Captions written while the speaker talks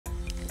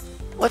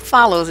What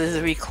follows is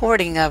a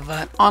recording of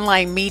an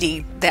online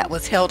meeting that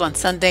was held on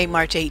Sunday,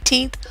 March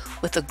 18th,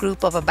 with a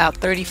group of about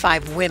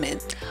 35 women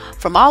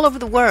from all over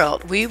the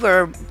world. We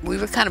were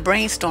kind of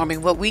brainstorming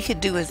what we could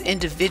do as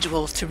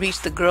individuals to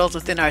reach the girls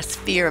within our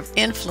sphere of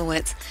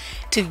influence,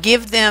 to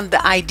give them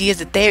the ideas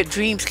that their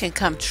dreams can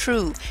come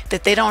true,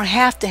 that they don't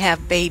have to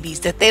have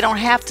babies, that they don't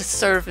have to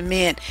serve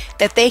men,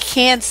 that they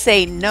can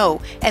say no,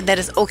 and that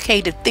it's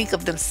okay to think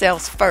of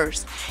themselves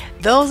first.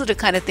 Those are the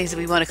kind of things that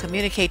we want to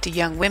communicate to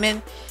young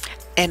women.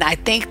 And I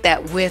think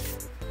that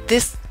with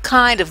this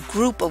kind of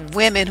group of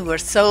women who are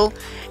so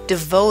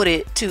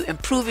devoted to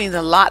improving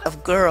the lot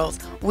of girls,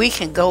 we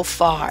can go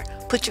far.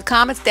 Put your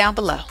comments down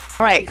below. All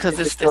right, because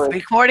this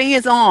recording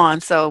is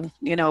on, so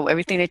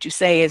everything that you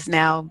say is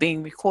now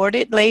being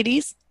recorded,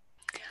 ladies.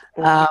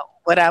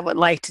 What I would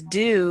like to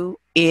do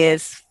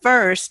is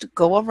first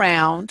go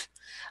around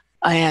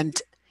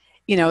and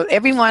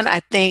everyone, I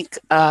think,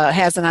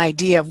 has an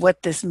idea of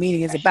what this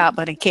meeting is about,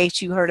 but in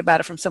case you heard about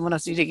it from someone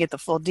else, you didn't get the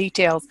full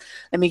details,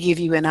 let me give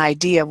you an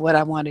idea of what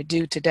I want to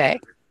do today.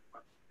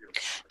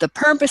 The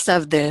purpose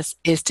of this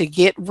is to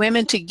get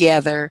women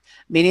together.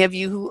 Many of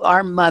you who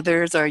are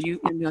mothers, or you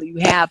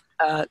have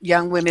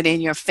young women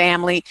in your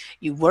family,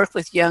 you work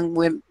with young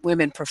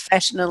women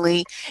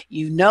professionally,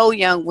 you know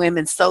young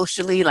women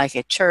socially, like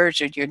at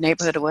church or your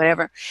neighborhood or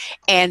whatever,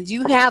 and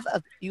you have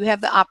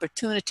the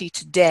opportunity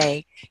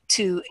today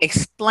to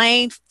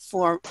explain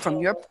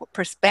from your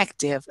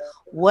perspective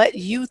what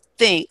you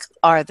think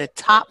are the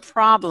top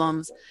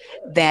problems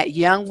that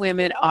young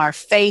women are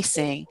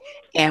facing,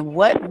 and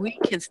what we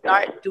can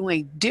start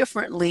doing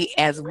differently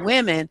as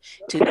women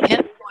to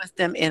influence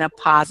them in a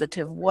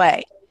positive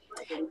way.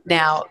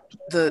 Now,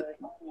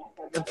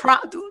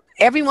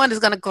 everyone is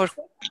going to go. Of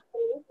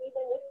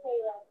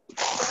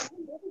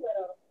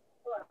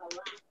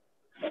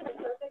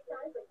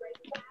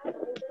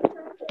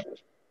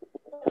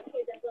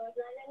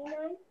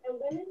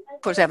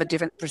course, I have a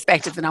different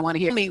perspective, and I want to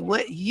hear me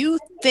what you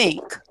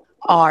think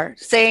are,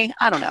 say,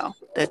 I don't know,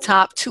 the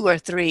top 2 or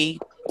 3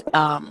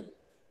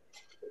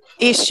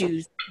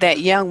 issues that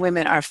young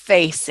women are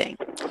facing.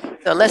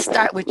 So let's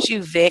start with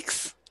you,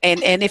 Vix.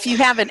 And if you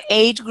have an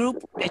age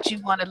group that you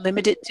want to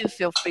limit it to,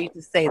 feel free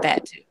to say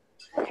that too.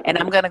 And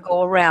I'm going to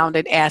go around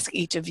and ask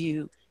each of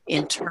you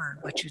in turn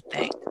what you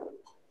think.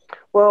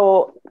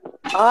 Well,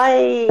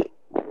 I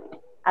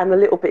am a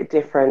little bit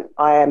different.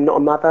 I am not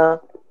a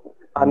mother.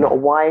 I'm not a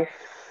wife.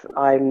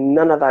 I'm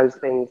none of those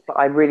things. But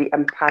I really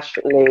am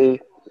passionately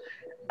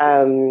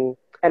an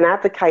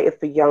advocate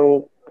for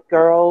young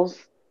girls,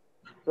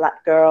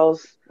 Black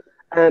girls,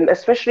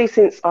 especially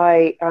since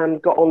I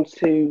got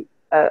onto,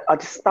 I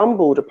just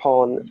stumbled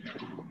upon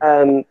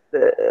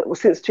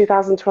since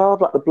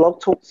 2012, like the blog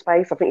talk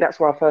space. I think that's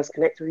where I first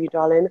connected with you,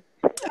 darling.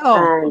 Oh,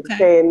 And okay.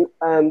 then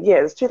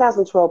it was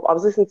 2012. I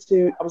was listening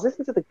to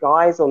the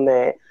guys on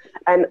there,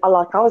 and I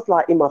was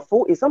like in my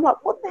 40s. I'm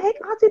like, what the heck?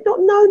 I did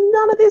not know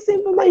none of this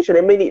information.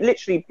 I mean, it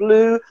literally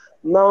blew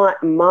my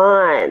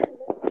mind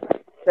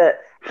that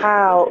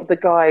how the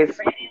guys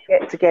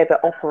get together,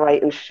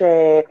 operate, and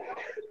share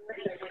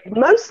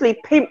mostly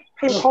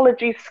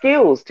pimpology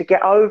skills to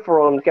get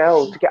over on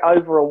girls, to get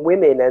over on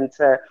women, and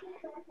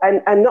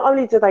not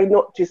only do they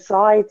not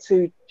decide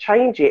to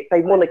change it,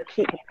 they want to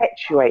keep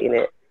perpetuating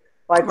it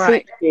by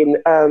Right.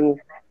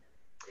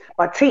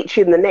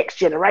 teaching the next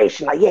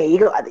generation, like, yeah, you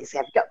got this,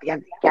 you got to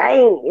have the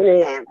game,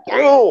 game,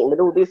 and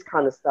all this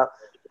kind of stuff.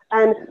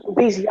 And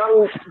these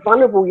young,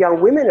 vulnerable young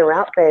women are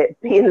out there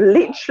being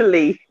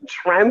literally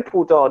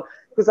trampled on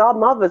because our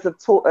mothers have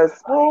taught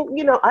us. Well,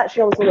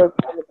 actually, I was on a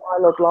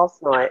dialogue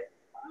last night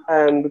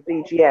with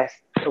BGS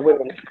for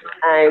women,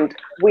 and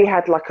we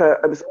had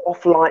it was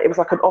offline. It was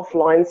like an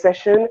offline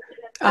session,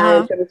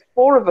 and there was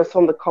 4 of us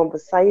on the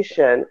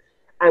conversation,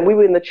 and we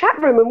were in the chat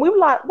room, and we were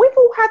like, we've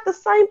all had the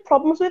same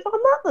problems with our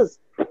mothers.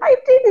 They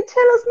didn't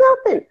tell us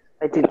nothing.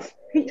 They didn't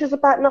teach us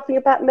nothing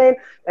about men.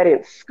 They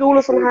didn't school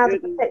us on how to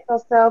protect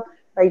ourselves.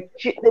 There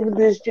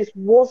just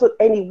wasn't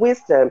any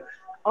wisdom.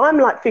 I'm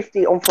like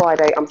 50 on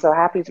Friday. I'm so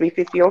happy to be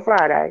 50 on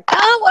Friday.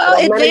 Oh, well,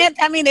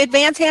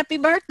 advance happy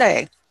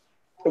birthday.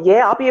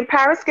 Yeah, I'll be in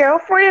Paris,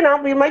 girlfriend.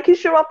 I'll be making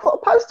sure I put a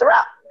poster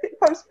up,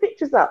 post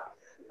pictures up.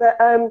 But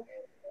I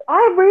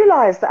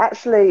realised that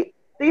actually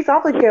these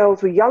other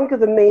girls were younger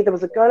than me. There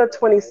was a girl of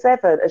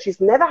 27, and she's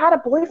never had a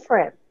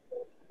boyfriend.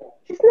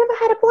 She's never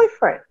had a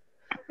boyfriend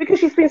because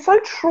she's been so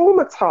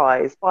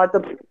traumatized by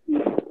the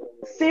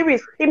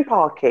serious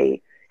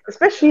pimparchy,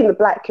 especially in the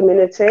Black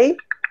community,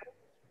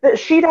 that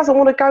she doesn't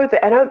want to go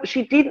there. And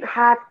she didn't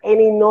have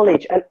any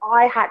knowledge. And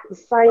I had the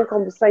same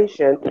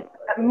conversation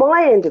at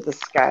my end of the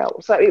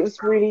scale. So it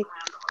was really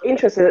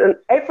interesting. And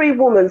every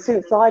woman,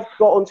 since I've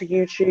got onto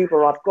YouTube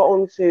or I've got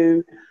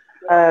onto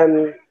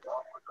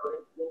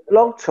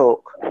Blog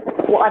Talk,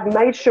 what I've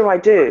made sure I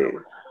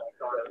do,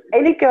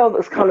 any girl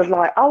that's kind of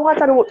like, oh, I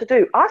don't know what to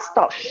do, I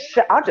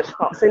just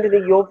start sending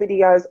in your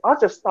videos. I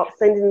just start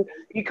sending.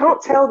 You can't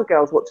tell the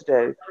girls what to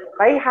do.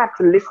 They have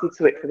to listen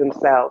to it for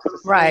themselves to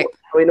see what's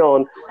going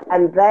on,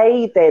 and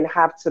they then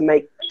have to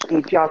make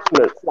hasty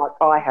judgments like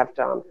I have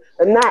done.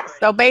 And that's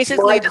So my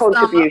basically, to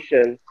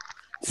contribution.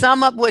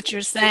 sum up what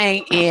you're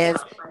saying is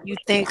you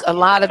think a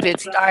lot of it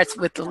starts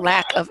with the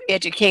lack of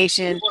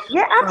education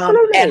Yeah, from at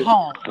absolutely.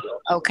 home.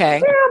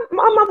 Okay. Yeah,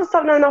 my mother's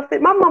don't know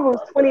nothing. My mum was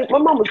 20. My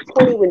mum was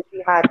 20 when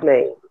she had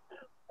me.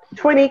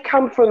 20,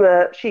 come from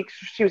she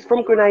was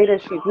from Grenada.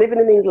 She's living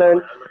in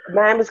England.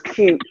 Man was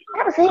cute.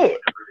 That was it.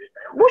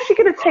 What's she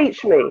going to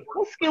teach me?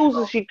 What skills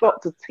has she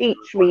got to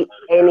teach me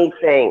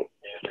anything?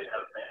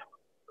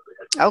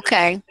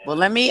 Okay. Well,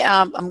 let me,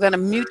 I'm going to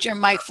mute your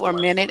mic for a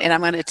minute and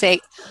I'm going to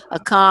take a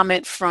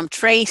comment from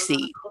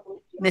Tracy.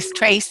 Miss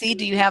Tracy,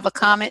 do you have a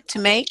comment to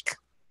make?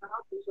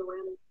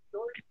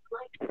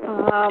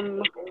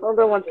 Hold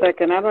on one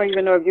second. I don't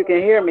even know if you can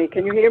hear me.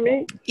 Can you hear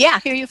me? Yeah, I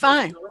hear you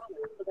fine.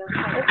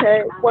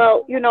 Okay.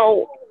 Well,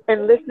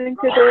 and listening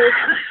to this,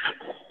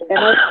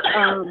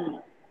 and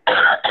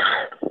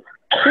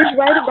she's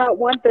right about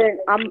one thing.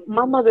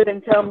 My mother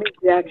didn't tell me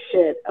jack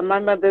shit. And my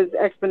mother's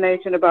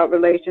explanation about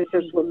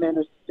relationships with men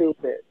is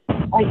stupid.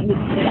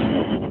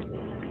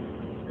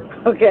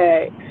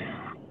 Okay.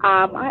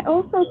 I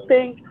also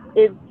think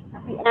it's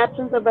the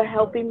absence of a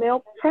healthy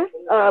male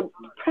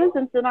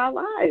presence in our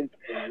lives.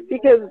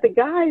 Because the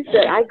guys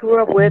that I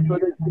grew up with, or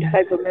the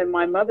type of men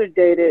my mother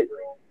dated,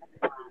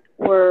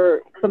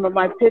 were some of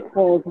my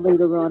pitfalls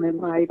later on in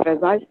life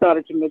as I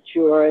started to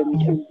mature and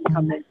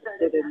become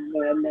interested in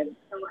men.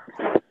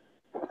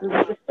 And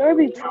there's a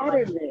disturbing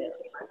pattern there.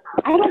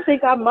 I don't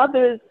think our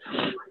mothers,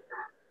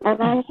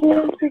 and I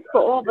can't speak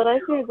for all, but I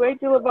see a great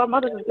deal of our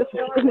mothers are just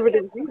as ignorant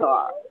as we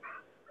are.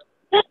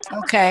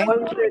 Okay.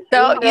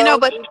 So,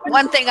 but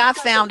one thing I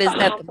found is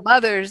that the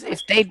mothers,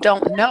 if they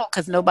don't know,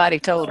 because nobody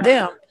told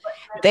them,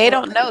 they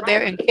don't know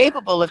they're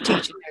incapable of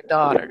teaching their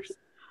daughters.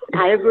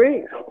 I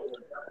agree.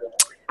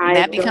 And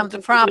that becomes a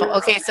problem.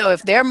 Okay, so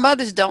if their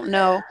mothers don't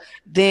know,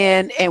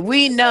 then, and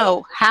we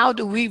know, how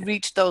do we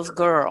reach those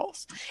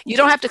girls? You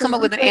don't have to come up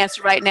with an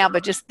answer right now,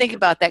 but just think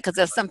about that, because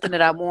that's something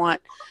that I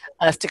want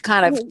us to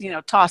kind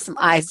of, toss some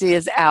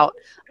ideas out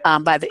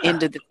by the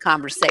end of the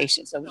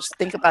conversation. So just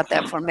think about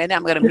that for a minute.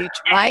 I'm going to mute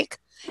your mic.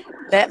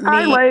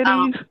 Hi,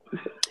 ladies.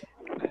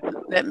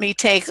 Let me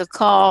take a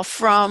call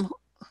from,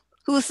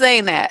 who's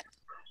saying that?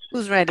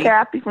 Who's ready?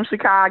 Kathy from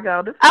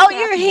Chicago. Oh,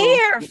 you're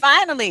here,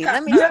 finally.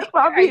 Let me Yes,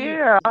 I'm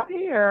here. I'm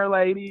here,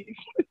 ladies.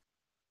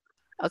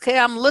 Okay,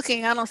 I'm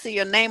looking. I don't see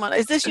your name on.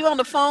 Is this you on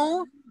the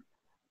phone?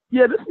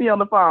 Yeah, this is me on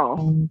the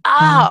phone.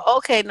 Oh,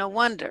 okay. No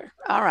wonder.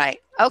 All right.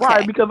 Okay.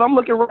 Right, because I'm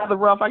looking rather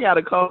rough. I got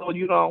a cold.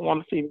 You don't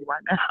want to see me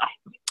right now.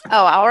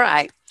 Oh, all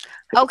right.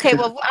 Okay,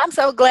 well, I'm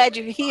so glad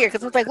you're here,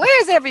 because it's like,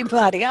 where's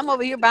everybody? I'm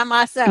over here by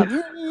myself.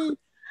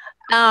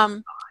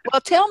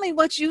 Well, tell me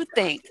what you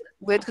think,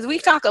 because we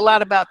talk a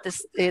lot about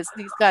these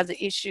kinds of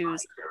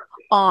issues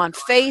on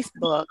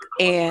Facebook,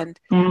 and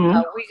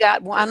we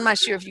got, well, I'm not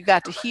sure if you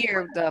got to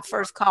hear, the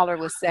first caller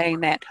was saying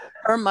that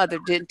her mother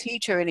didn't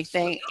teach her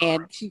anything,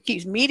 and she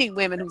keeps meeting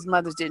women whose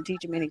mothers didn't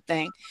teach them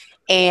anything.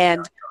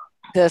 And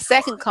the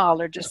second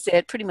caller just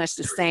said pretty much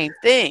the same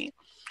thing,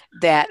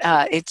 that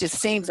it just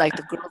seems like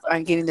the girls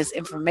aren't getting this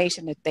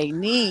information that they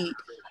need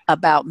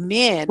about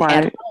men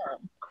at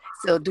home.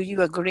 So do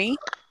you agree?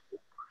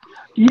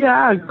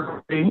 Yeah, I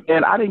agree.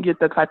 And I didn't get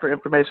that type of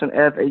information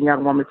as a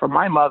young woman from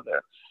my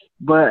mother.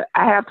 But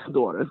I have two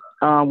daughters.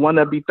 One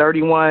will be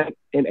 31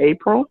 in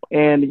April,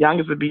 and the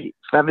youngest will be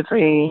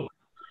 17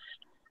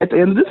 at the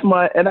end of this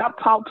month. And I've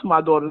talked to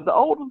my daughters.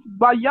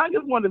 My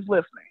youngest one is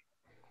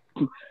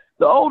listening.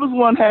 The oldest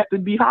one has to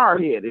be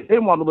hard-headed. They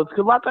want to listen.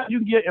 Because a lot of times you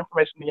can get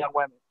information to young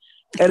women,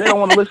 and they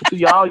don't want to listen to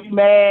you. Oh, you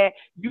mad,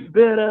 you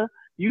bitter,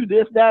 you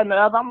this, that, and the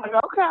other. I'm like,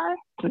 okay.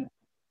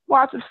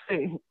 Watch and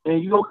see.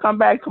 And you go come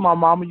back to my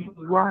mama, you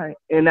was right.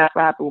 And that's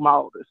what happened with my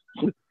oldest.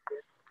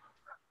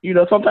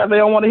 Sometimes they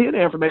don't want to hear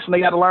the information. They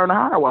got to learn the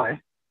hard way.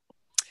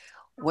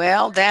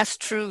 Well, that's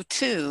true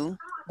too.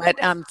 But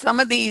some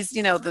of these,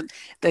 the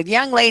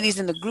young ladies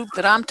in the group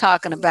that I'm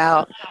talking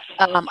about,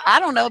 I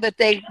don't know that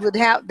they've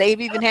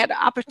even had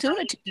the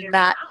opportunity to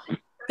not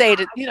say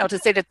that, to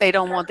say that they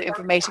don't want the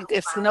information.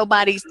 If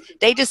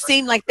they just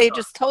seem like they're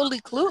just totally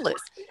clueless.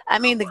 I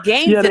mean, the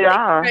games that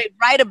they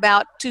write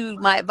about to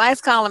my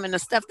advice column and the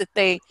stuff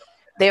that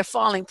they're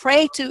falling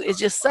prey to is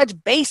just such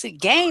basic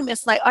game.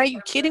 It's like, are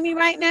you kidding me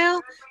right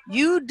now?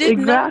 You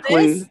didn't know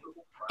this?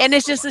 And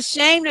it's just a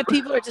shame that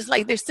people are just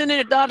like, they're sending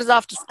their daughters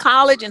off to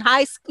college and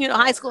high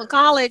school and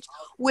college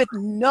with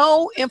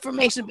no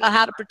information about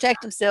how to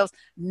protect themselves,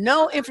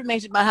 no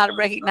information about how to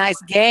recognize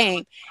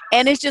game.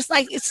 And it's just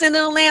like, it's sending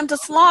a lamb to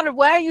slaughter.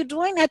 Why are you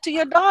doing that to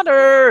your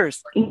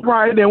daughters?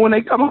 Right. And when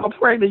they come home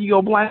pregnant, you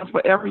go blame them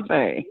for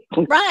everything.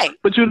 Right.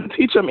 But you don't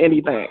teach them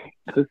anything.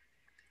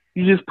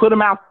 You just put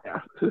them out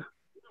there.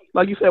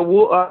 Like you said,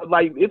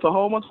 like it's a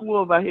whole bunch of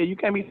wolves out here. You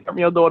can't be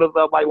serving your daughters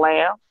up like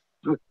lambs.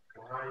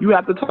 You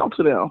have to talk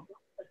to them.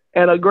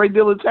 And a great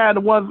deal of time,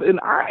 the ones in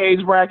our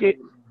age bracket,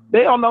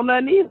 they don't know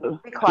nothing either.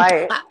 Be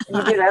quiet.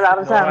 You do that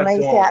all the time. No,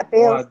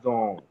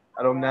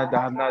 I don't.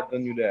 I have not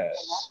done you that.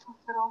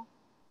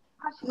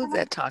 Who's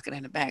that talking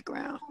in the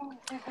background?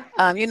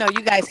 You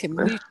guys can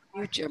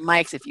mute your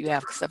mics if you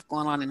have stuff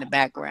going on in the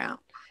background.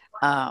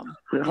 And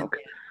Okay.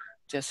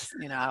 just,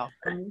 I'll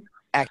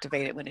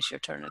activate it when it's your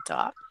turn to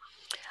talk.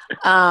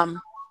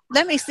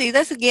 Let me see.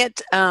 Let's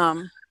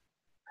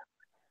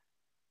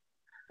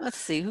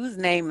see whose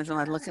name is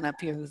I'm looking up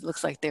here who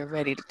looks like they're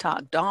ready to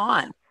talk.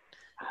 Dawn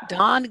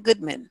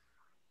Goodman.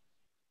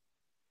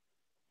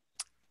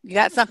 You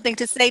got something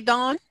to say,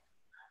 Dawn?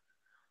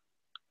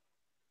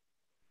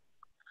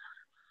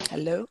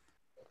 Hello?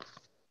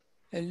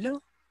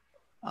 Hello?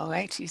 All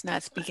right, she's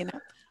not speaking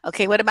up.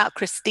 Okay, what about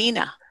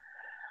Christina?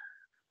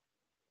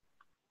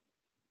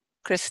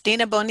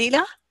 Christina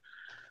Bonilla?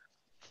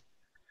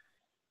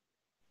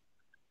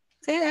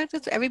 Okay,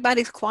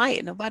 everybody's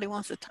quiet. Nobody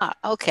wants to talk.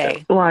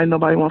 Okay. Why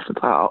nobody wants to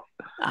talk?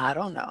 I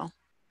don't know.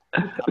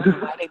 I don't know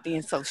why they're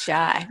being so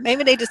shy.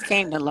 Maybe they just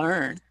came to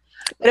learn.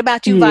 What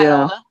about you, Yeah.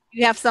 Viola?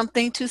 You have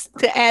something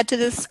to add to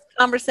this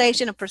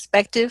conversation, a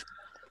perspective,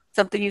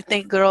 something you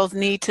think girls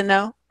need to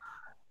know?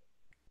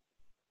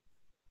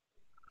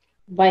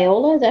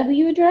 Viola, is that who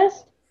you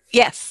addressed?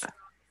 Yes.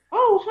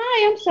 Oh,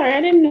 hi. I'm sorry.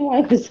 I didn't know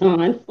I was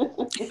on.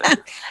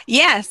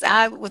 Yes,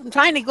 I was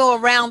trying to go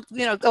around,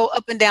 go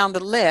up and down the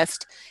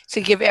list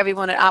to give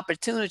everyone an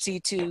opportunity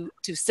to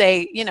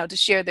say, to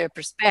share their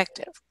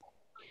perspective.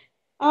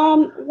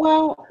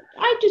 Well,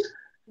 I just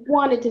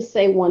wanted to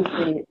say one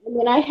thing. I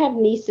mean, I have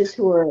nieces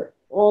who are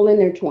all in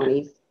their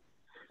 20s.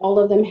 All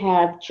of them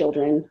have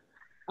children.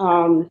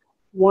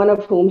 One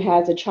of whom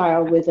has a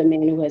child with a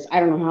man who has, I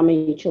don't know how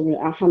many children,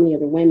 how many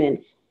other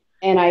women.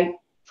 And I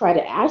try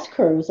to ask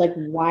her, it was like,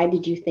 why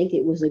did you think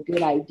it was a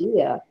good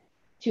idea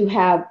to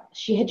have,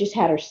 she had just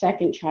had her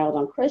second child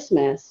on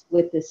Christmas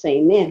with the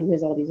same man who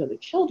has all these other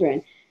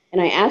children.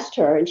 And I asked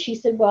her, and she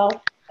said, well,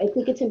 I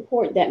think it's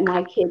important that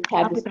my kids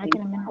have the same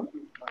father.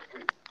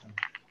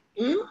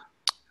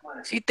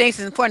 She thinks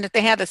it's important that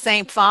they have the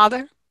same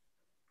father?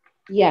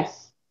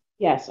 Yes,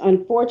 yes.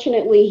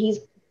 Unfortunately,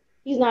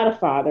 he's not a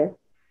father.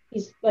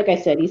 He's, like I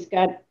said, he's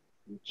got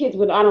kids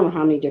with I don't know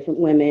how many different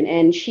women,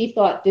 and she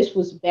thought this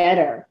was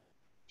better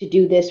to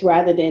do this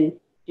rather than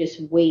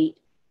just wait,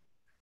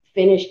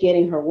 finish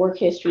getting her work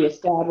history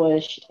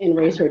established, and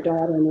raise her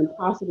daughter, and then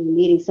possibly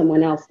meeting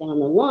someone else down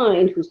the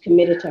line who's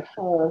committed to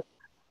her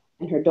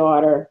and her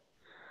daughter,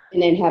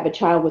 and then have a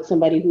child with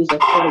somebody who's a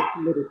fully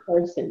committed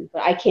person.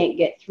 But I can't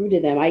get through to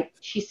them.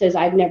 She says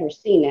I've never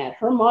seen that.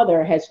 Her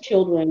mother has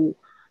children.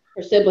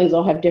 Her siblings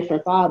all have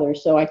different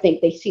fathers, so I think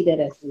they see that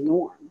as the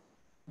norm.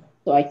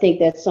 So I think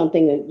that's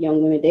something that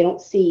young women, they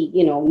don't see,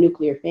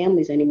 nuclear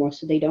families anymore,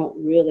 so they don't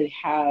really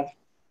have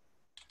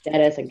that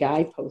as a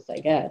guidepost, I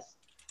guess.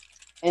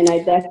 And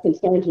that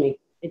concerns me.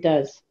 It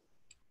does.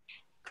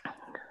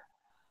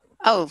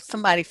 Oh,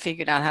 somebody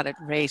figured out how to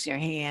raise your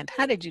hand.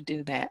 How did you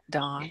do that,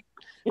 Dawn?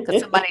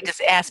 Because somebody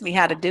just asked me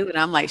how to do it.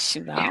 I'm like,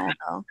 shoot, I don't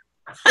know.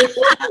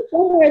 It's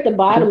somewhere at the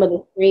bottom of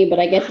the screen, but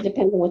I guess it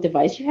depends on what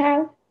device you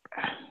have.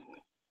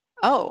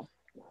 Oh,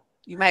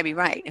 you might be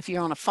right. If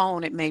you're on a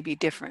phone, it may be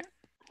different.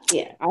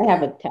 Yeah, I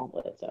have a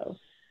tablet, so.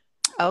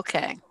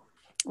 Okay.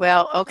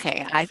 Well,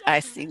 okay. I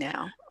see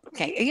now.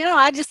 Okay.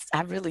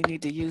 I really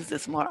need to use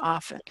this more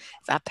often.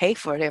 So I pay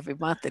for it every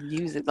month and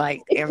use it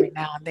like every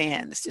now and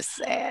then. It's just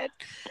sad.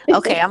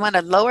 Okay. I'm going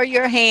to lower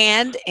your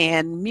hand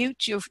and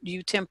mute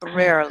you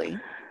temporarily.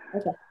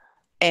 Okay.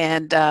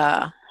 And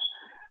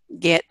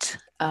get,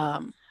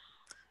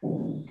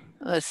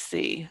 let's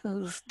see,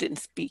 who didn't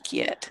speak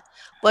yet.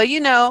 Well,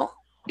 you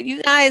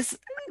guys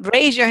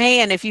raise your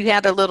hand if you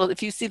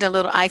see the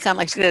little icon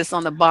like this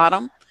on the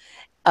bottom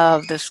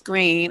of the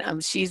screen.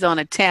 She's on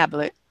a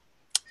tablet.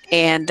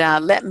 And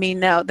let me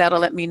know. That'll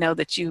let me know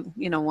that you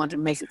want to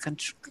make a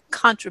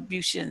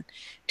contribution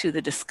to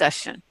the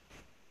discussion.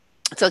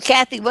 So,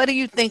 Kathy, what do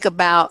you think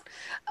about?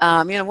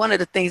 One of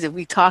the things that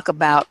we talk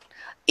about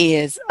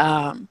is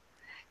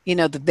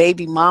the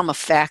baby mama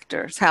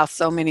factors. How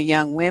so many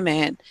young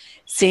women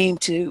seem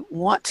to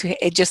want to,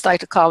 just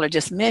like the caller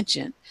just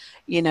mentioned,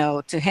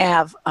 to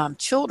have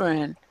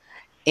children,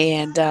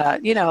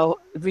 and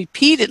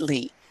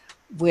repeatedly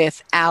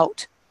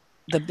without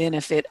the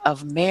benefit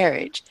of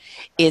marriage.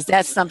 Is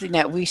that something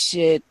that we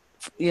should,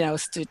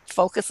 to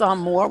focus on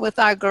more with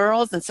our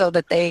girls, and so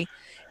that they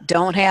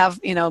don't have,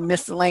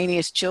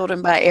 miscellaneous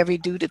children by every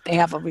dude that they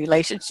have a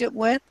relationship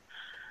with?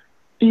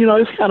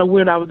 It's kind of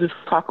weird. I was just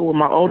talking with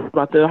my older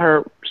about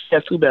she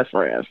has two best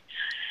friends.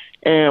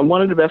 And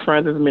one of the best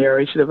friends is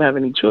married. She doesn't have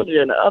any children.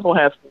 And the other one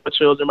has 4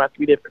 children by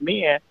 3 different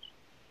men.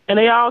 And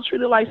they all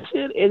treat her like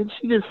shit. And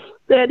she just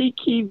steady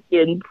keeps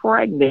getting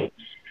pregnant.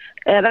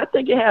 And I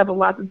think it has a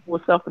lot to do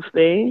with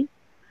self-esteem,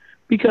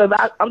 because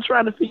I'm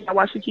trying to figure out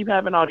why she keep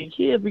having all these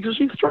kids, because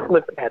she's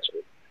struggling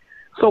financially.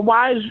 So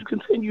why is you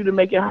continue to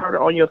make it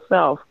harder on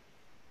yourself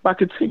by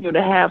continuing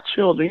to have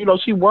children?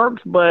 She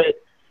works, but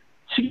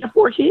she got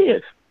 4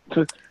 kids.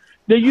 Then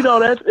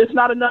it's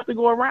not enough to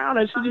go around,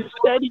 and she just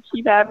steady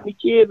keep having the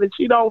kids, and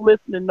she don't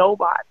listen to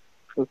nobody.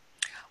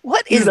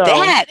 What is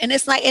that? And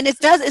it's like, and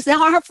it's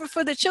hard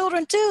for the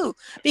children too,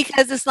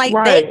 because it's like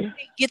they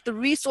get the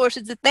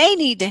resources that they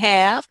need to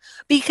have,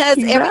 because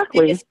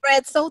everything is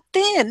spread so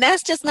thin.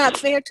 That's just not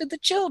fair to the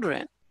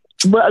children.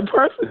 But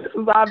personally,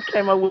 since I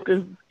came up with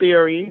this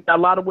theory, a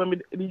lot of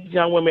women, these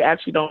young women,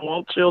 actually don't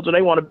want children.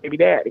 They want a baby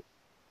daddy.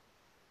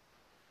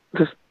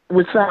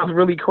 Which sounds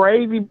really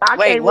crazy, but I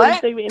Wait, can't really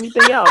what? think of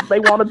anything else. They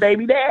want a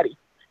baby daddy.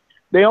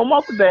 They don't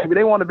want the baby.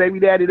 They want a baby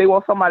daddy. They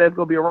want somebody that's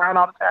going to be around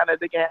all the time that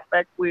they can have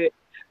sex with,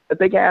 that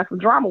they can have some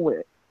drama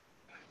with.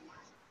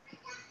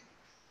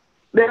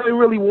 They don't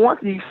really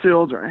want these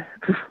children.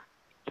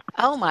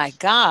 Oh my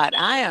God.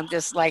 I am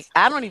just like,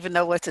 I don't even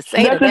know what to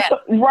say to That's just,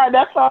 that. right.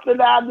 That's something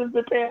that I've just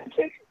been paying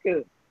attention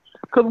to.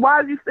 Because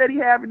why is you steady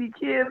having these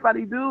kids by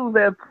these dudes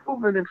that have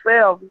proven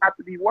themselves not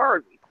to be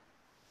worthy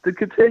to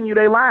continue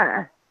their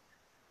line?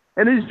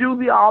 And it's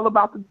usually all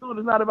about the dude.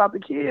 It's not about the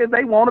kids.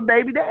 They want a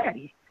baby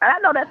daddy. And I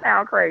know that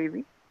sounds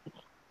crazy,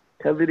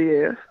 because it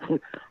is.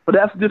 But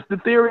that's just the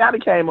theory I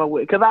came up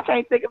with, because I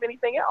can't think of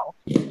anything else.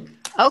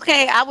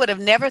 Okay, I would have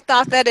never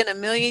thought that in a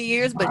million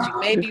years, but you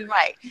may be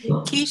right.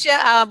 Keisha,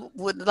 I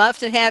would love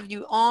to have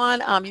you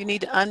on. You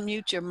need to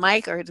unmute your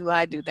mic, or do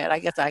I do that? I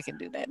guess I can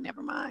do that.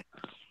 Never mind.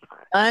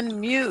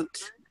 Unmute.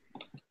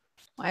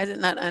 Why is it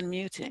not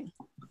unmuting?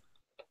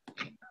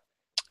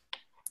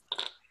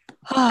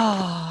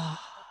 Oh.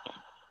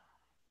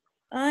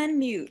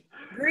 Unmute.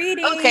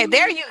 Greetings. Okay,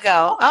 there you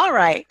go. All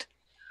right.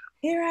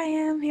 Here I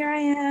am. Here I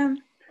am.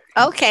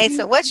 Okay,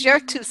 so what's your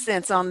 2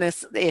 cents on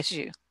this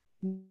issue?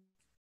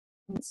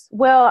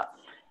 Well,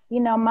 you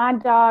know, my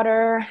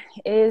daughter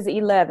is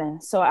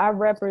 11, so I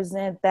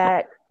represent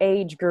that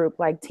age group,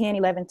 like 10,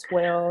 11,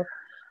 12.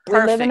 We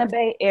live in the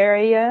Bay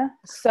Area,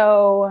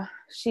 so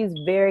she's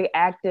very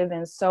active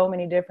in so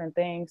many different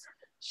things.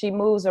 She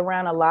moves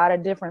around a lot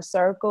of different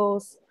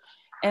circles.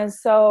 And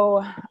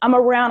so I'm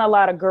around a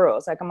lot of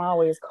girls. Like, I'm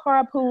always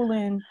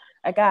carpooling.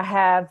 Like, I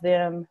have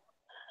them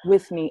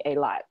with me a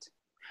lot.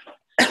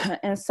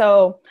 And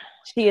so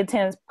she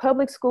attends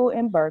public school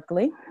in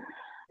Berkeley.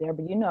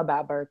 Deborah, you know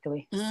about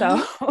Berkeley.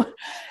 Mm-hmm.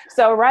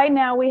 So right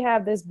now we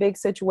have this big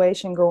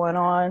situation going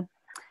on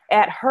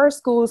at her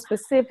school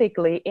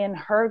specifically, in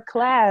her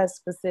class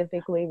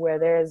specifically, where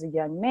there's a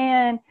young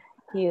man.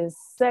 He is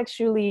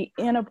sexually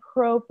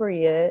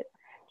inappropriate.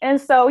 And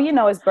so, you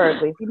know, it's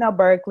Berkeley. If you know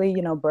Berkeley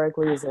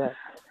is a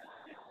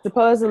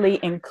supposedly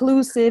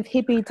inclusive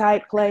hippie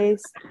type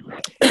place.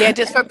 Yeah,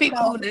 just for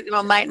people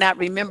who might not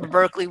remember,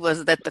 Berkeley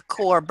was at the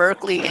core.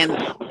 Berkeley and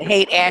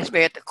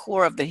Haight-Ashbury at the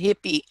core of the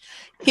hippie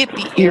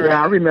era.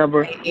 Yeah, I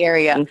remember.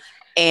 Area.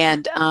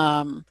 And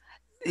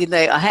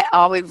they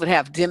always would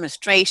have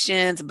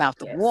demonstrations about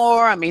the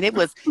war. I mean,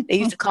 they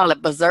used to call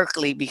it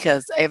Berkeley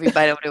because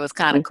everybody over there was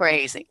kind of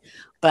crazy.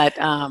 But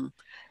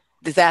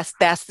that's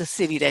the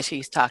city that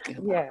she's talking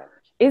about. Yeah,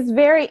 it's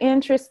very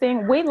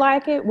interesting. We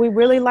like it. We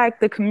really like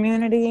the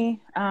community.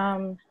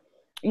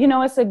 You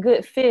know, it's a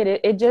good fit.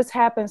 It just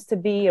happens to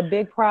be a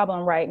big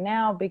problem right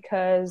now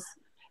because,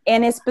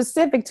 and it's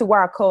specific to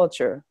our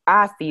culture,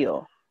 I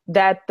feel,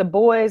 that the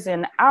boys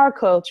in our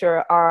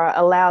culture are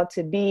allowed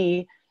to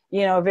be,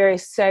 you know, very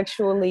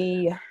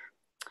sexually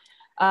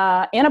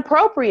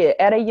inappropriate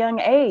at a young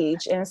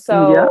age. And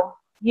so,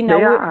 you know,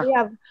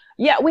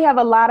 we have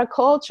a lot of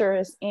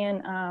cultures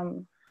in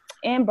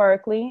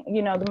Berkeley,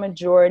 you know, the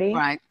majority.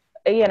 Right.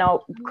 You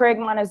know,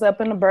 Craigmont is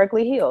up in the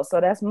Berkeley Hills, so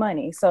that's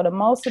money. So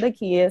most of the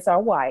kids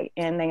are white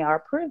and they are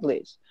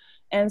privileged.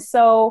 And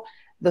so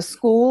the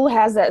school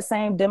has that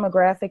same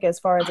demographic as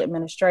far as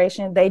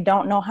administration. They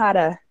don't know how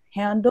to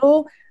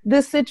handle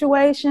this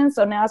situation.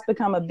 So now it's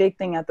become a big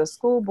thing at the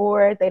school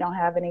board. They don't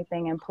have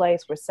anything in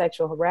place for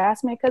sexual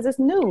harassment because it's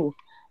new.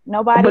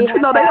 Nobody. But you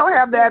know, they don't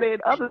have that in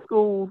other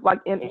schools,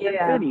 like in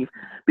cities.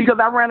 Because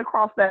I ran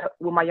across that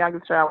with my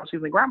youngest child when she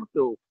was in grammar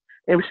school.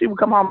 And she would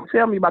come home and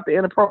tell me about the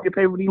inappropriate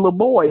behavior with these little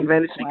boys.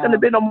 And she couldn't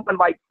have been no more than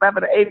like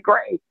 7th or 8th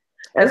grade.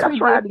 And I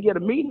tried to get a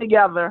meeting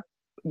together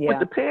with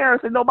the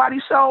parents and nobody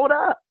showed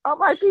up. I'm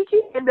like,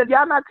 and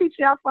y'all not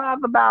teaching y'all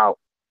sons about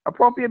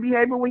appropriate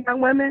behavior with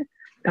young women?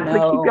 No.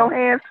 To keep your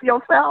hands to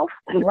yourself.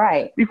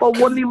 Right. Before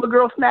one of these little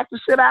girls snatch the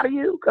shit out of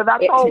you. Because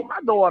I told my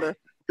daughter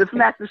to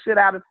snatch the shit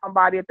out of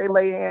somebody if they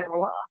lay hands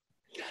on her.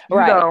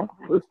 Right.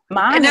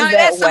 And now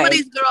that some of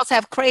these girls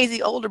have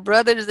crazy older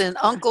brothers and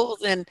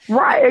uncles and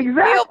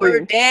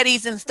jailbird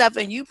daddies and stuff,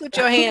 and you put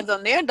your hands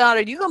on their daughter,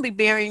 you're gonna be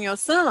burying your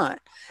son.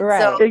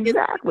 Right. So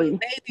exactly.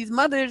 These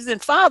mothers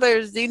and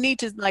fathers, they need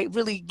to like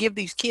really give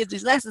these kids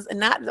these lessons. And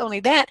not only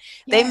that,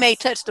 they may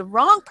touch the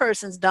wrong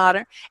person's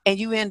daughter, and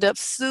you end up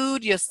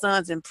sued. Your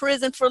son's in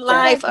prison for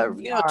life, or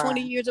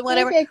 20 years or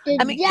whatever.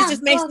 I mean, it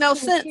just makes no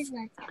sense.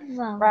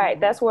 Right.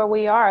 That's where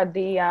we are.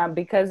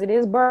 Because it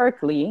is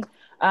Berkeley.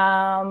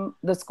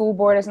 The school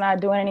board is not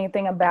doing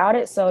anything about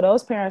it. So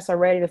those parents are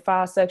ready to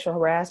file sexual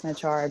harassment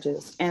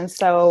charges. And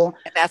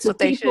that's what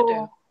they should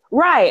do.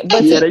 Right.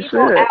 But to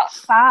people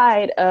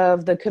outside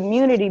of the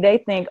community, they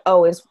think,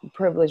 oh, it's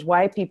privileged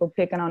white people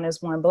picking on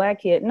this one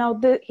black kid. No,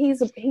 he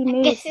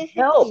needs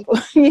help.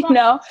 You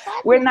know,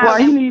 we're not. Well,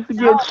 he needs to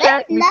get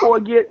checked before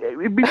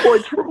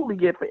it truly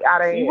gets out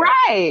of hand.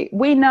 Right.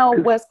 We know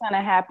what's going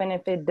to happen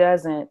if it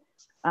doesn't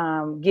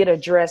get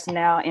addressed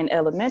now in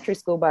elementary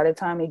school, by the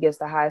time he gets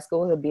to high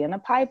school, he'll be in a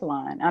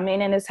pipeline. I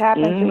mean, and it's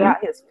happened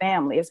throughout his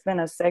family. It's been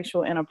a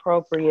sexual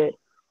inappropriate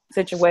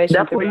situation.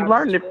 That's where you throughout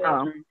learned his it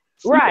from.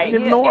 Right.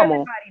 It's Yeah, normal.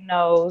 everybody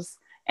knows.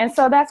 And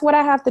so that's what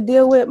I have to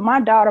deal with. My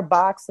daughter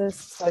boxes,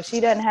 so she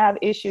doesn't have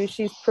issues.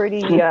 She's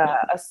pretty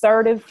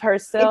assertive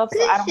herself,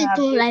 so I don't have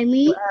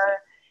issues with her.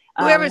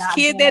 Whoever's Not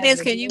kid being that able is,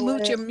 to can you deal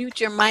with it.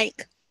 mute your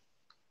mic?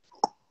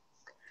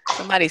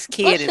 Somebody's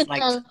kid is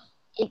like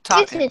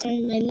talking.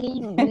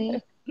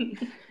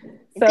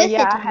 So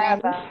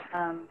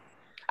yeah,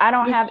 I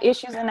don't have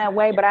issues in that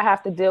way, but I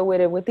have to deal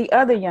with it with the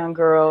other young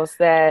girls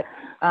that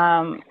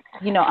I'm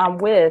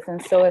with.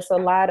 And so it's a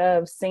lot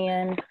of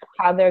seeing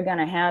how they're going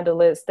to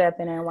handle it,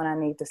 stepping in when I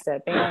need to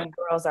step in.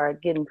 Girls are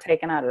getting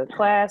taken out of the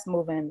class,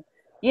 moving,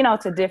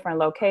 to different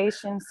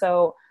locations.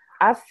 So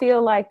I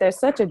feel like there's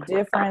such a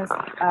difference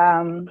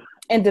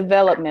in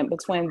development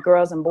between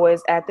girls and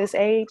boys at this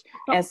age.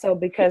 And so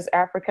because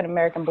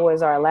African-American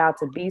boys are allowed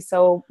to be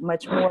so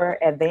much more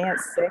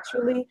advanced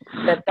sexually,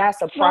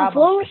 that's a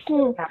problem.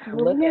 We have to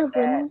look at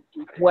that,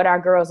 what our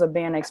girls are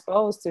being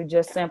exposed to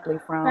just simply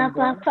from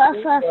going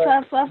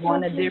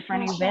to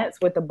different events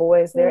with the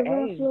boys their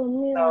age.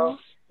 So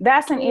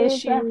that's an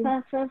issue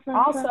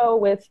also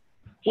with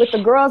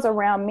the girls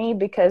around me,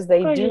 because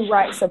they do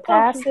rites of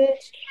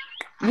passage.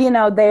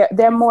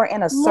 They're more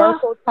in a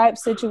circle type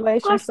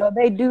situation, so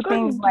they do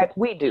things like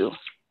we do.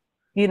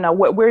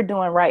 What we're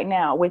doing right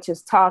now, which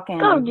is talking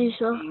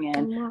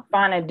and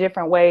finding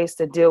different ways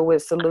to deal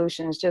with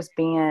solutions, just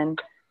being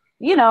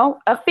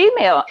a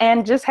female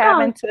and just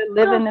having to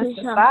live in this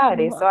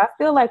society. So I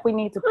feel like we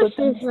need to put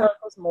them in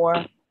circles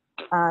more,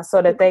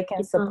 so that they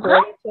can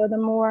support each other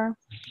more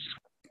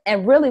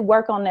and really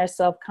work on their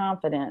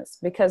self-confidence,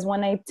 because when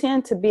they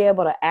tend to be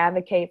able to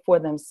advocate for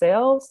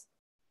themselves,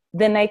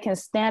 then they can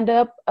stand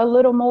up a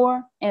little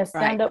more and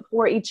stand up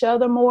for each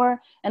other more.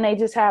 And they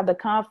just have the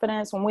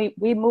confidence. When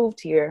we moved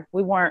here,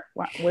 we're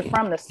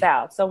from the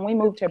South. So when we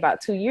moved here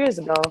about 2 years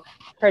ago,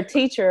 her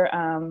teacher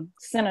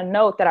sent a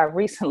note that I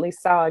recently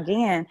saw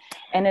again.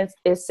 And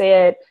it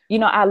said,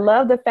 I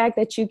love the fact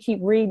that you keep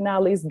reading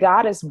all these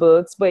goddess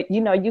books, but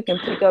you can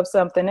pick up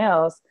something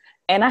else.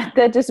 And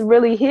that just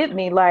really hit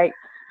me. Like,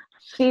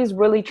 she's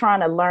really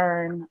trying to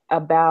learn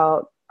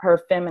about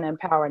her feminine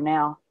power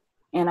now.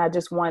 And I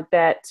just want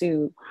that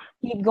to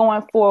keep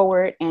going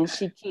forward, and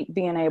she keep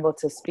being able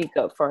to speak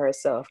up for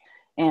herself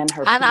and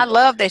her. And I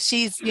love that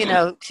she's,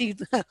 she's.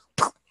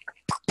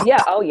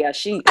 Yeah. Oh yeah.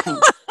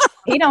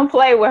 He don't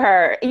play with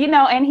her,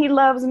 and he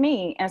loves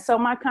me. And so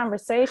my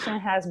conversation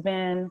has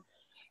been,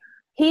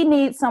 he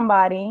needs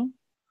somebody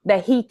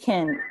that he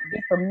can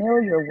be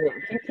familiar with.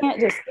 You can't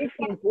just stick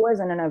these boys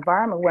in an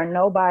environment where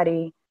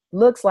nobody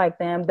looks like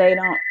them.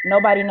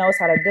 Nobody knows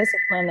how to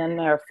discipline them.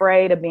 They're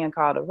afraid of being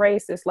called a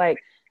racist. Like,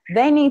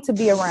 they need to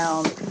be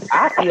around,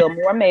 I feel,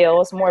 more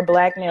males, more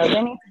Black males.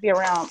 They need to be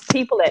around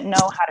people that know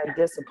how to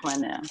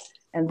discipline them.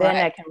 And then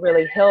that can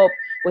really help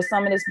with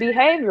some of this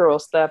behavioral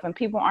stuff. And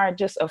people aren't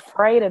just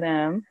afraid of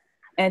them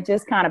and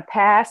just kind of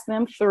pass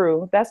them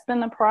through. That's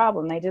been the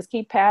problem. They just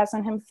keep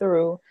passing him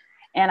through.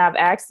 And I've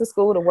asked the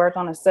school to work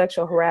on a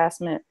sexual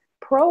harassment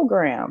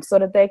program so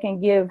that they can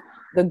give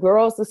the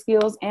girls the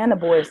skills and the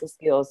boys the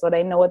skills, so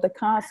they know what the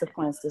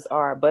consequences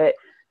are. But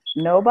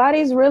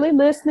nobody's really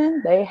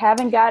listening. They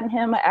haven't gotten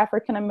him an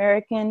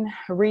African-American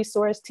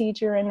resource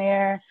teacher in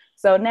there.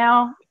 So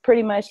now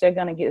pretty much they're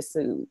going to get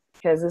sued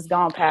because it's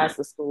gone past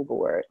the school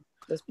board.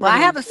 Well, I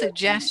have a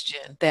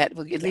suggestion that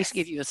will at least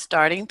give you a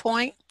starting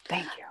point.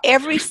 Thank you.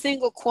 Every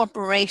single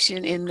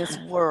corporation in this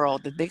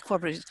world, the big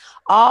corporations,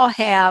 all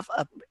have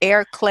a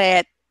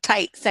air-clad,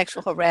 tight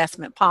sexual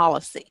harassment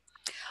policy.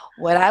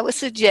 What I would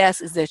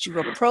suggest is that you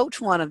approach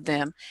one of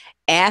them,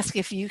 ask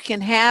if you can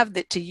have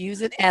that, to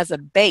use it as a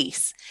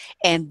base,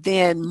 and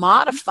then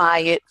modify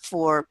it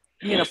for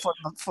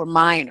for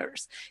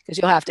minors, because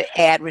you'll have to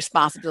add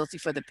responsibility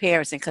for the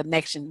parents in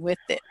connection with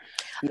it.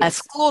 Yes. A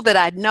school that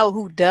I know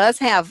who does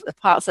have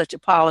such a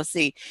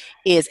policy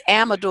is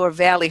Amador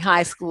Valley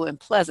High School in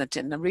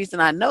Pleasanton. The reason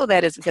I know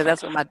that is because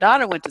that's where my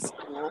daughter went to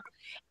school,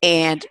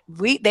 and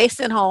they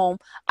sent home,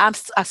 I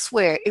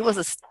swear, it was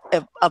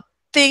a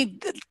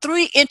thing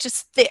 3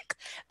 inches thick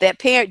that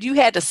parent, you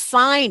had to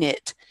sign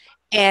it,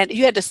 and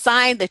you had to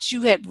sign that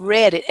you had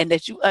read it and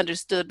that you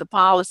understood the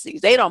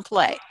policies. They don't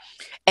play.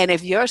 And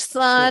if your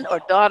son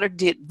or daughter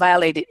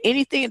violated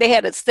anything, they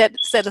had to set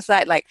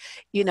aside, like,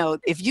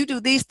 if you do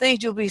these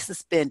things, you'll be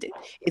suspended.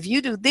 If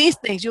you do these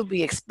things, you'll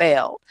be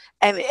expelled.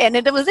 And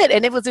it was it.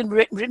 And it was in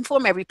written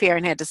form. Every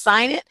parent had to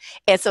sign it.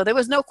 And so there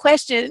was no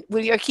question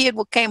when your kid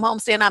came home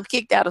saying, I'm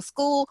kicked out of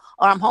school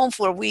or I'm home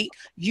for a week.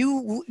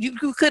 You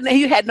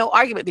had no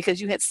argument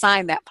because you had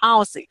signed that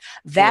policy.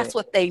 That's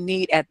what they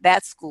need at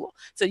that school.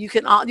 So you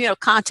can,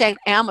 contact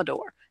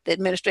Amador. The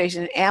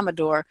administration in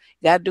Amador.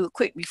 You got to do it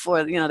quick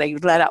before they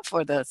let out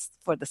for the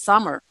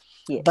summer.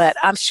 Yes. But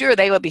I'm sure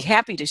they would be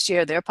happy to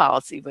share their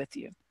policy with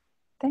you.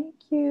 Thank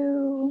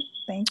you.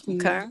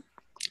 Okay.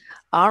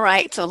 All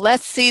right. So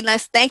let's see.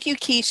 Thank you,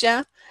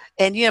 Keisha.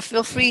 And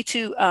feel free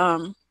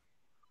to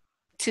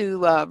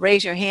to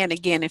raise your hand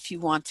again if you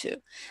want to.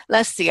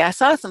 Let's see. I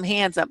saw some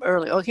hands up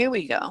earlier. Oh, here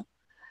we go.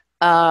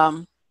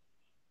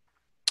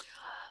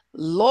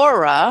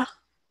 Laura,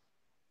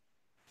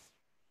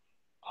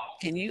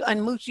 can you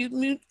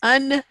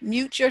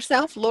unmute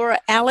yourself, Laura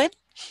Allen?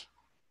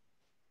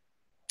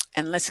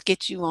 And let's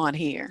get you on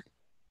here.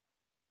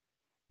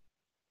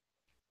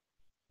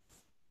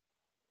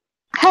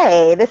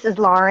 Hey, this is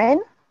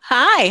Lauren.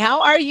 Hi,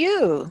 how are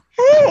you?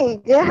 Hey,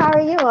 good. How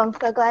are you? I'm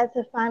so glad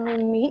to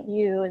finally meet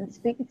you and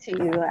speak to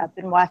you. I've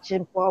been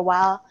watching for a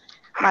while.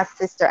 My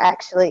sister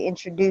actually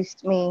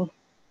introduced me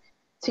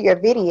to your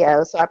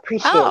video, so I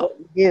appreciate what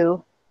you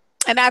do.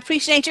 And I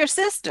appreciate your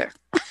sister.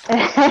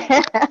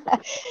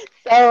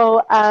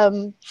 So,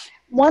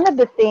 one of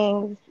the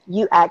things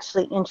you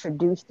actually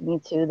introduced me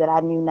to that I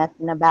knew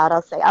nothing about,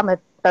 I'll say I'm a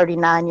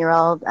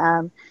 39-year-old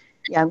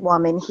young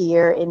woman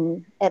here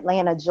in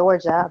Atlanta,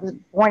 Georgia. I was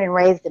born and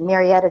raised in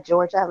Marietta,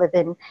 Georgia. I live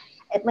in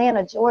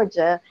Atlanta,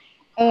 Georgia.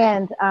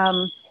 And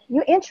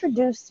you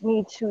introduced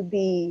me to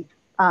the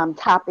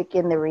topic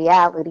and the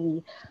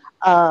reality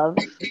of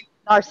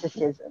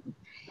narcissism.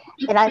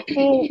 And I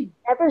think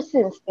ever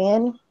since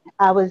then,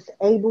 I was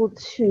able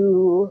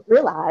to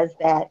realize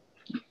that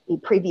the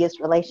previous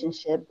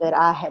relationship that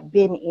I had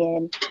been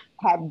in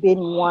had been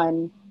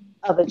one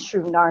of a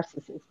true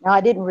narcissist. Now,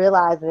 I didn't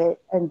realize it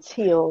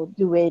until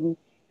doing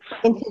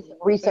intensive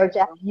research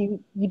after you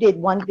did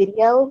one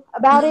video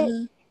about it.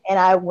 And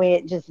I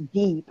went just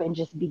deep and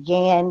just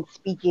began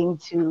speaking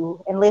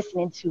to and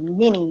listening to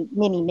many,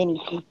 many,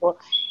 many people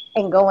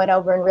and going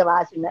over and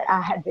realizing that I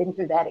had been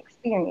through that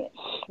experience.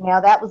 Now,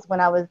 that was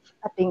when I was,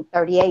 I think,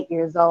 38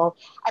 years old.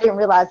 I didn't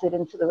realize it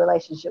until the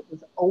relationship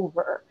was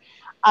over.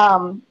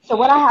 So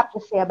what I have to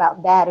say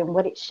about that and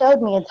what it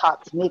showed me and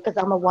taught to me, because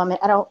I'm a woman,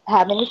 I don't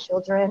have any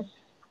children.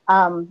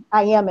 I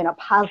am in a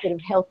positive,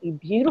 healthy,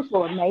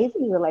 beautiful,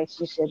 amazing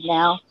relationship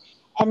now.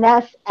 And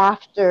that's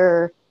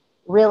after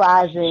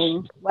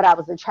realizing what I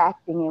was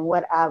attracting and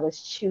what I was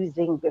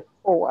choosing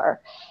before,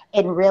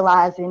 and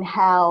realizing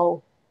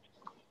how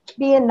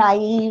being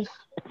naive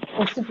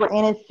and super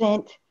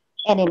innocent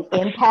and an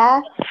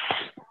empath,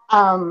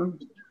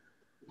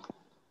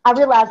 I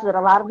realized that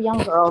a lot of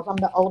young girls, I'm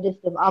the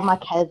oldest of all my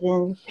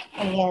cousins,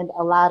 and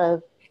a lot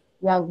of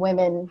young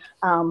women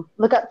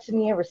look up to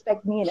me and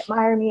respect me and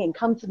admire me and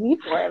come to me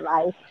for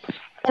advice.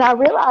 And I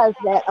realized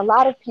that a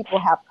lot of people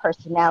have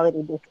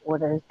personality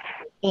disorders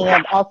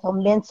and also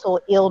mental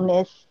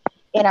illness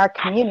in our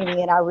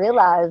community. And I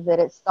realized that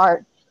it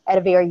starts at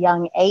a very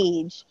young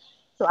age.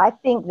 So I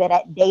think that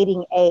at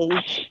dating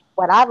age,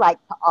 what I like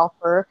to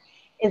offer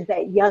is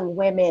that young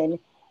women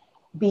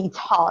be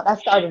taught. I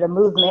started a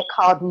movement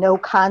called No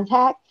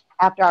Contact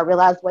after I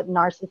realized what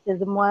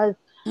narcissism was.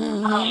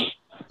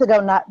 To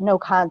go no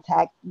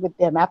contact with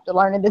them after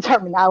learning the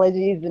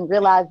terminologies and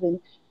realizing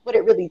what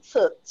it really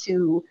took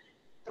to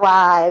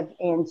thrive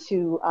and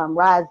to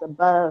rise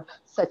above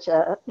such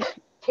a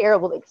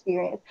terrible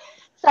experience.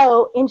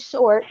 So in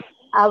short,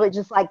 I would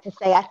just like to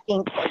say I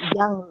think that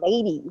young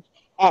ladies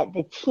at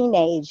the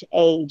teenage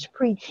age,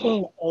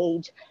 preteen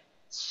age,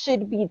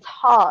 should be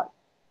taught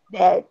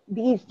that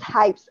these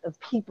types of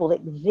people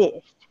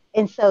exist.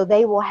 And so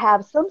they will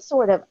have some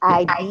sort of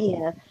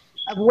idea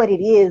of what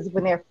it is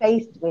when they're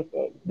faced with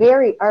it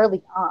very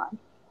early on.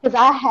 Because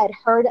I had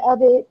heard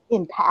of it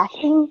in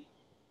passing,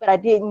 but I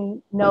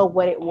didn't know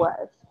what it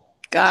was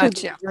to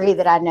the degree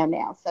that I know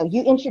now. So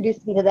you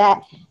introduced me to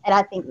that, and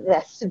I think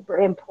that's super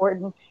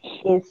important.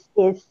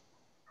 Is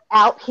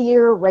out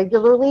here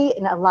regularly,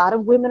 and a lot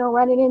of women are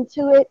running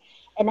into it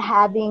and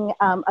having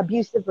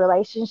abusive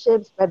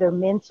relationships, whether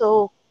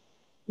mental,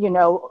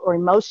 or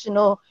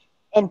emotional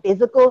and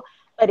physical,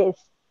 but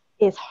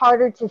it's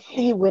harder to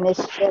see when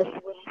it's just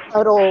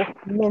subtle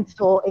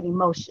mental and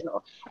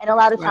emotional. And a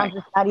lot of times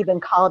it's not even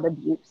called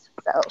abuse.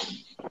 So.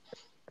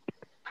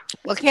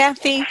 Well,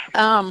 Kathy,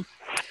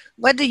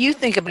 what do you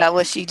think about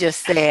what she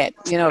just said?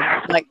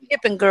 Like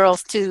hipping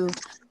girls to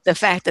the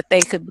fact that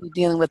they could be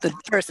dealing with a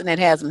person that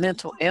has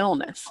mental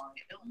illness.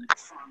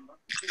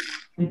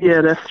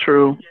 Yeah, that's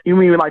true. You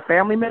mean like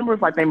family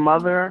members, like their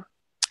mother?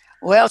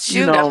 Well,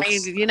 shoot, I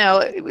mean,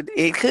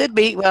 it could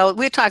be. Well,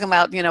 we're talking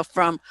about,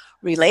 from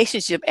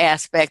relationship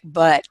aspect,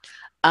 but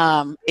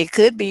it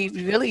could be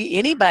really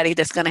anybody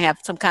that's going to have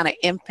some kind of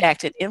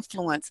impact and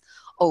influence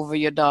over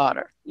your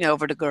daughter,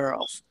 over the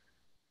girls.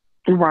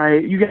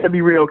 Right. You got to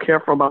be real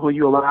careful about who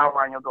you allow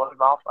around your daughters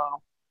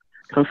also,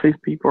 because these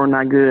people are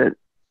not good,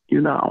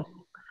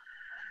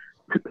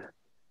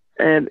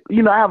 And,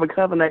 I have a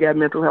cousin that got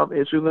mental health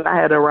issues, and I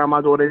had her around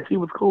my daughter, and she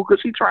was cool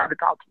because she tried to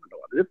talk to my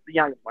daughter. This is the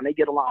youngest one. They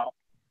get along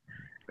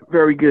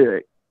very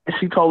good. And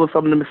she told her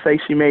some of the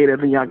mistakes she made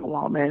as a young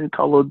woman and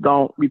told her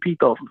don't repeat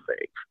those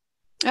mistakes.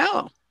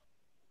 Oh.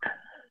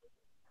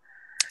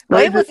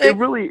 Well,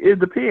 it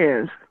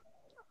depends.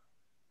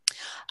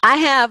 I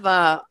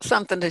have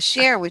something to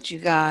share with you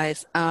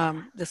guys.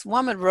 This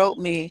woman wrote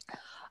me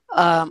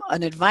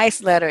an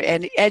advice letter,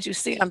 and as you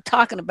see, I'm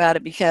talking about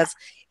it because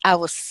I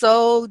was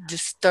so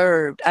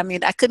disturbed. I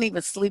mean, I couldn't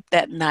even sleep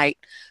that night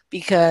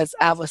because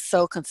I was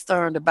so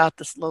concerned about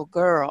this little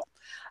girl.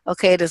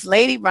 Okay, this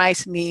lady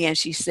writes me and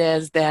she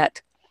says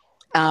that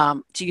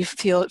she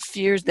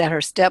fears that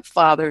her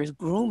stepfather is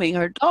grooming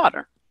her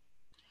daughter.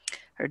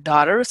 Her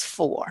daughter is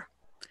 4.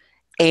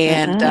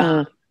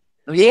 And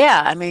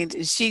yeah, I mean,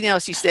 she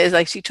says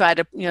like she tried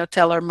to,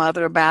 tell her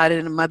mother about it,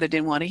 and the mother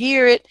didn't want to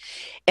hear it,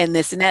 and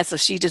this and that. So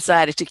she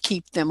decided to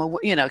keep them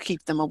away,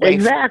 keep them away.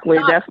 Exactly.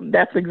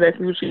 That's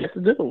exactly what she has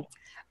to do.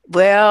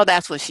 Well,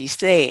 that's what she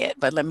said,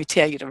 but let me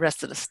tell you the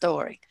rest of the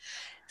story.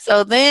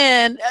 So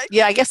then,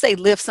 I guess they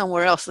live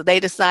somewhere else. So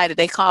they decided,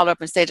 they called up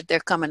and said that they're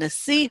coming to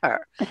see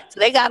her. So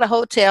they got a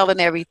hotel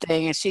and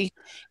everything, and she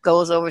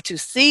goes over to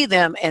see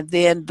them. And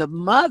then the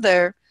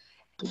mother,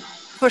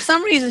 for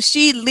some reason,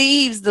 she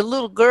leaves the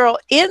little girl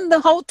in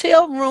the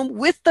hotel room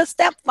with the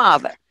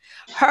stepfather.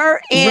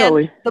 Her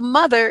and the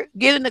mother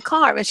get in the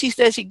car, and she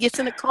says she gets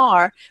in the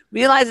car,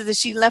 realizes that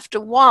she left her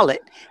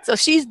wallet. So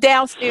she's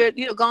downstairs,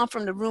 gone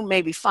from the room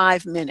maybe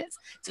 5 minutes.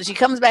 So she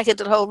comes back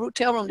into the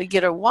hotel room to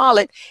get her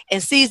wallet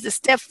and sees the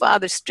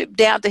stepfather stripped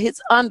down to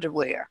his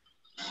underwear.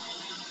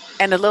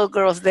 And the little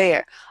girl's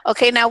there.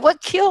 Okay, now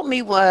what killed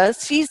me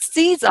was she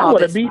sees all this.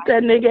 I would have beat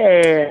that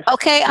nigga ass.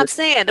 Okay, I'm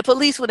saying the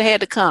police would have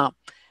had to come.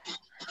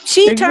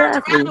 She turns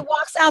around and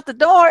walks out the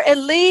door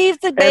and leaves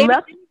the baby in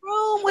the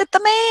room with the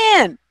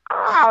man.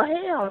 Oh,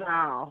 hell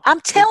no.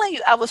 I'm telling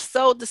you, I was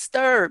so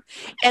disturbed.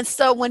 And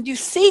so when you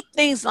see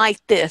things like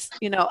this,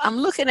 I'm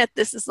looking at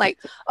this, it's like,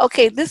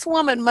 okay, this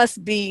woman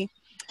must be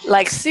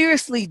like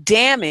seriously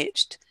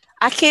damaged.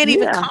 I can't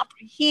even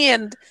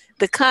comprehend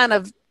the kind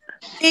of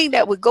thing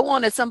that would go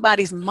on in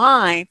somebody's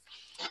mind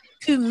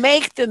to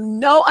make them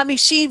know. I mean,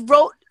 she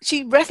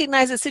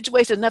recognized the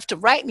situation enough to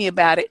write me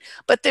about it,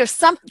 but there's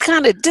some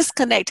kind of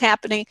disconnect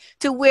happening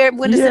to where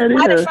when it's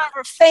right in front of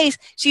her face,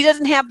 she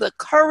doesn't have the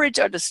courage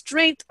or the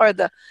strength or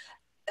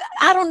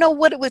I don't know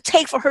what it would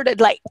take for her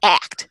to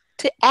act.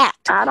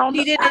 I don't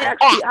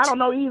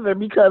know either,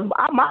 because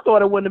my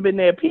daughter wouldn't have been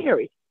there,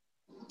 period.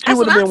 She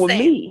would have been with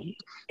me.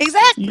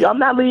 Exactly. I'm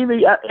not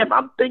leaving. If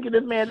I'm thinking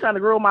this man trying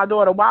to grow my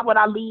daughter, why would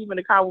I leave in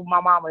the car with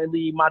my mama and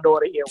leave my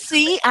daughter here?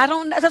 See, I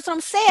don't. That's what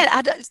I'm saying.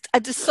 I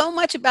just so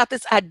much about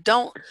this. I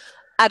don't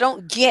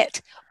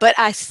get. But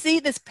I see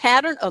this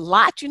pattern a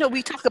lot.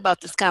 We talk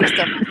about this kind of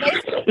stuff on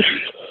Facebook.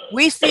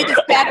 We see this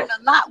pattern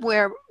a lot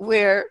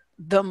where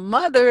the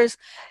mothers,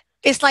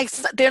 it's like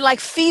they're like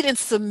feet in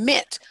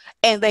cement,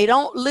 and they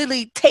don't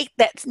really take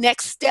that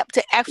next step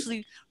to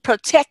actually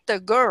protect their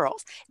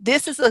girls.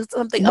 This is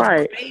something of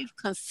grave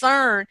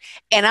concern,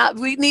 and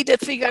we need to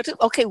figure out,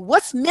 okay,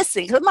 what's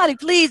missing? Somebody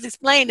please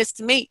explain this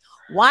to me.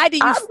 Why do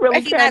you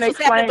recognize what's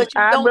happening, but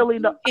you don't do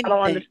anything? I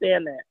don't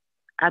understand that.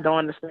 I don't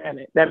understand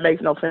it. That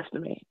makes no sense to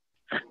me.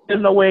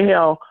 There's no way in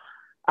hell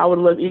I would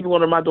let either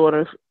one of my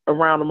daughters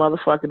around a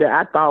motherfucker that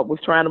I thought was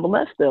trying to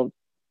molest them.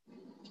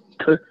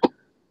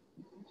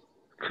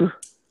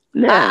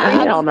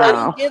 Hell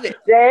no.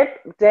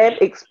 Deb,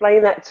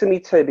 explain that to me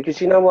too, because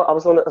you know what?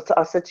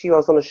 I said to you, I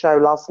was on a show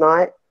last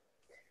night,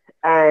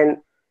 and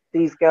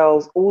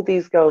all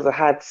these girls have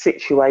had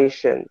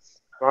situations,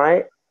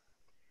 right?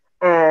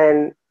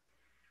 And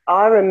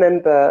I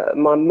remember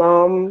my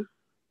mom's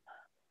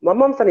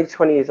only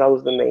 20 years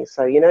older than me,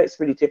 so it's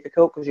really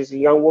difficult because she's a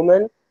young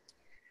woman.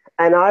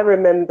 And I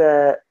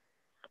remember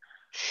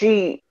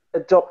she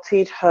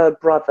adopted her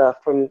brother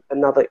from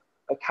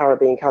a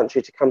Caribbean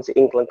country to come to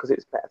England because it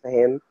was better for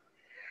him.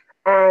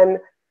 And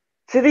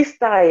to this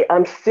day,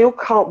 I still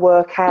can't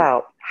work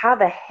out how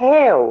the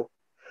hell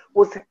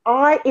was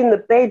I in the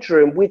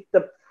bedroom with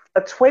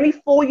a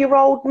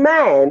 24-year-old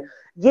man,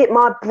 yet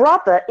my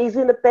brother is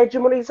in the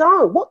bedroom on his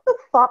own. What the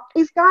fuck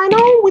is going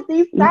on with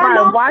these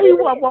damn Why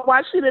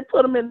she didn't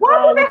put him in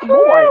with the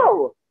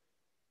boy?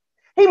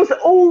 He was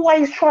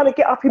always trying to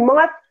get up in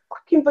my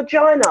fucking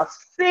vagina.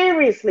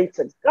 Seriously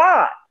to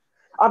God.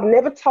 I've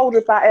never told her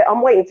about it.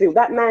 I'm waiting till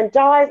that man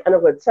dies, and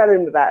I'm going to tell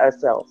him about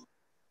herself.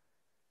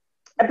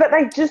 But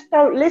they just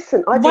don't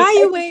listen. Why are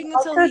you waiting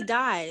until he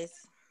dies?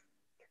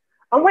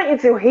 I'm waiting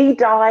until he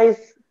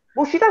dies.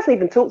 Well, she doesn't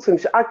even talk to him.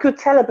 I could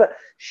tell her, but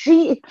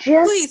she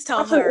just Please tell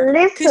doesn't her,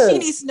 listen. because she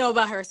needs to know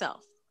about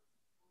herself.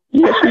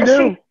 Yes, she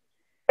do.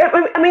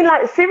 I mean,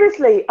 like,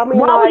 seriously. I mean,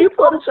 why would you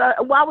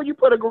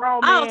put a grown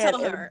man? I'll tell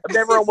her.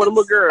 Deborrah with a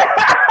little girl.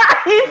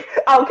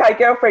 Okay,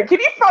 girlfriend, can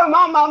you phone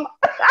my mum?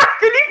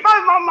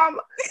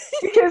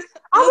 Because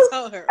I'll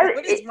tell her.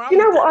 What is wrong? You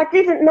know what? I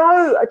didn't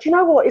know. Do you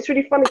know what? It's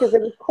really funny because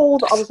there was a call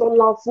that I was on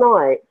last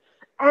night,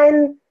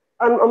 and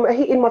I'm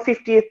hitting my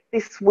 50th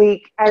this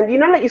week, and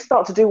like you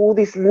start to do all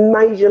these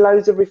major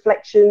loads of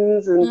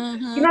reflections, and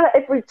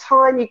every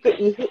time you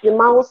hit your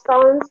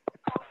milestones,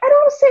 and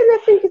I was sitting there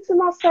thinking to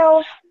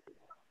myself,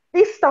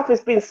 this stuff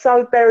has been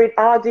so buried,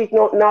 I did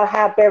not know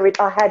how buried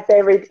I had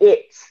buried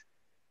it.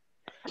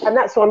 And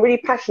that's why I'm really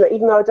passionate,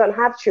 even though I don't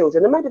have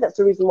children. And maybe that's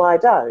the reason why I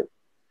don't.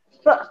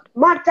 But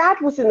my dad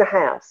was in the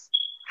house.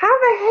 How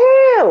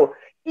the hell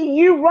are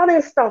you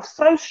running stuff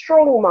so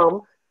strong,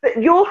 Mum,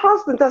 that your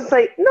husband doesn't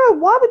say, no,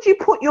 why would you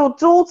put your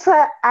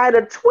daughter and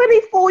a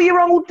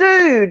 24-year-old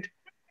dude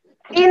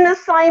in the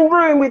same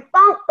room with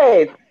bunk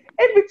beds?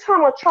 Every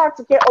time I tried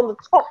to get on the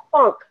top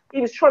bunk,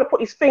 he was trying to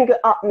put his finger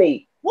up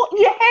me. What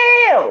the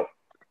hell?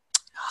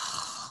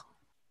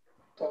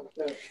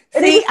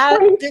 And See, he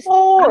was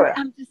 24.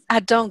 I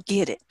don't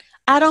get it.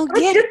 I don't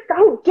get it.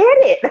 Don't get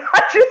it.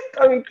 I just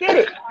don't get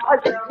it.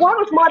 Why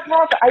was my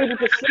brother able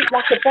to sleep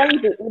like a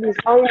baby in his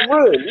own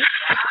room?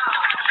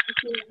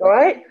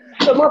 Right?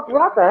 So my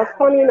brother,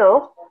 funny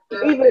enough,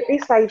 even at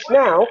this age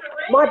now,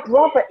 my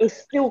brother is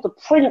still the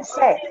princess.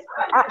 I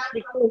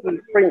actually call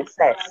him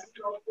princess.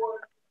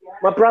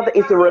 My brother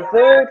is the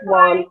revered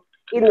one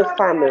in the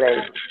family.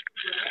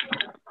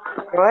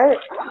 Right?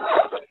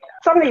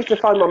 Somebody needs to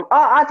phone mum.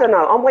 I don't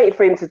know. I'm waiting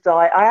for him to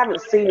die. I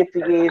haven't seen him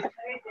for years.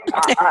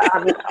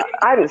 I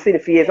haven't seen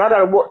him for years. I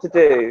don't know what to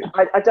do.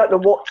 I don't know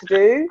what to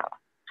do.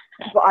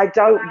 But I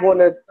don't want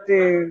to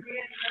do...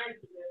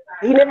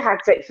 He never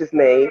had sex with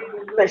me,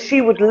 but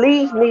she would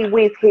leave me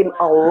with him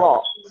a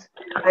lot.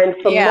 And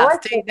for my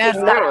thinking now...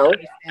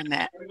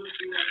 That.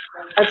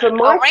 And for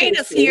my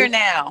Raina's here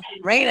now.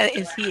 Raina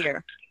is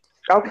here.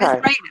 Okay.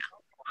 Miss Raina.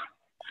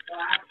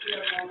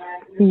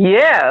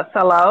 Yes,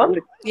 hello.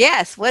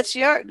 Yes, what's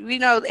your,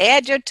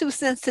 add your 2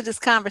 cents to this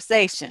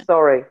conversation.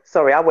 Sorry,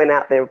 I went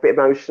out there a bit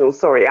emotional.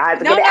 Sorry, I had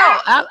to get it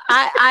out.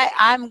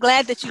 I'm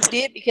glad that you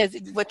did, because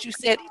what you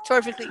said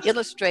perfectly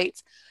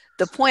illustrates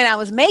the point I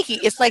was making.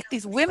 It's like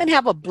these women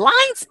have a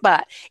blind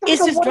spot.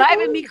 It's just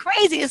driving me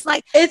crazy. It's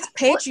like it's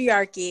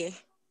patriarchy.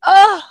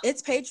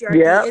 It's patriarchy.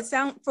 Yeah.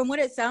 From what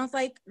it sounds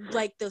like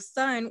the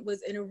son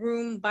was in a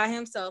room by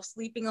himself,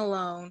 sleeping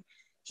alone.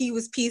 He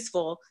was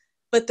peaceful.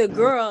 But the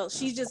girl,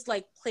 she's just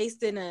like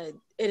placed in a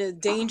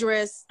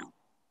dangerous,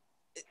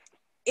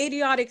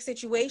 idiotic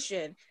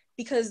situation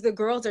because the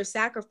girls are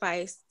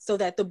sacrificed so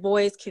that the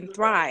boys can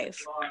thrive.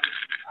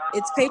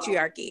 It's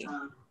patriarchy.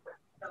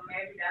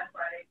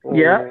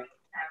 Yeah.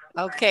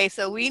 Okay,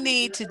 so we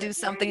need to do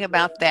something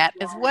about that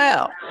as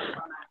well.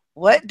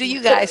 What do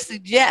you guys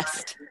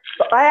suggest?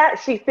 I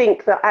actually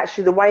think that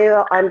the way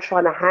that I'm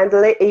trying to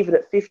handle it, even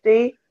at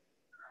 50,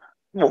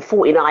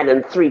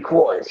 49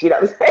 3/4, you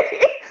know what I'm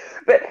saying?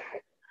 But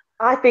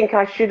I think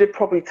I should have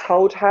probably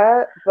told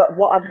her, but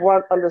what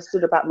I've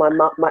understood about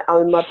my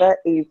own mother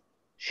is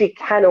she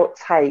cannot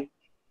take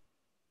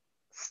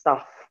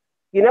stuff.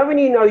 You know when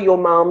you know your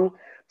mum,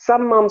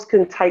 some mums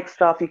can take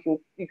stuff, you can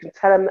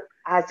tell them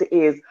as it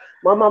is.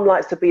 My mum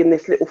likes to be in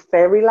this little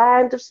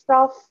fairyland of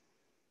stuff,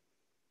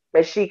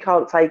 but she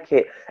can't take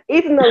it.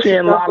 Even though she's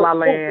in La La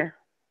Land.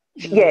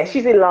 Yeah,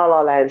 she's in La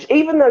La Land.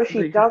 Even though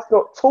she does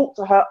not talk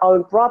to her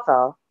own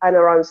brother and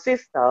her own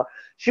sister,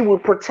 she will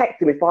protect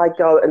them if I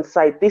go and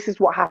say, this is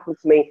what happened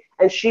to me.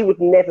 And she would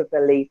never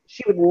believe me.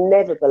 She would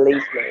never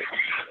believe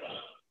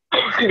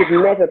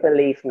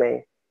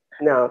me.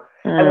 No.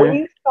 And when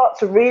you start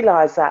to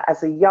realize that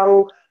as a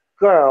young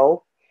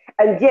girl,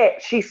 and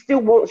yet she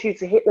still wants you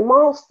to hit the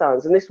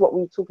milestones. And this is what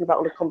we were talking about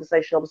on the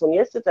conversation I was on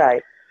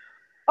yesterday.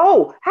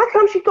 Oh, how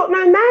come she got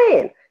no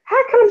man?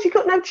 How come she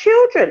got no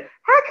children?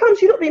 How come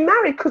she not been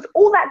married? Because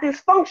all that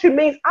dysfunction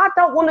means I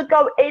don't want to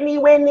go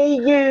anywhere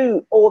near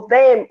you or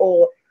them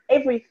or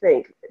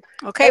everything.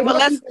 Okay, well,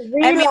 that's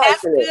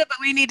good, but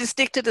we need to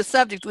stick to the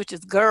subject, which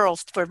is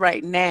girls for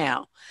right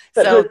now.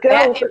 But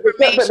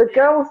the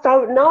girls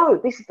don't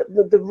know. This is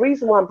the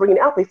reason why I'm bringing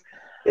it up is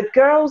the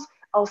girls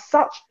are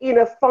such in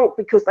a funk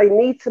because they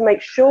need to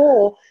make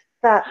sure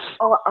that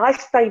I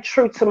stay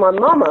true to my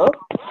mama,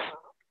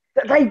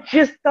 that they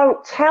just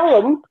don't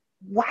tell them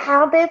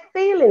how they're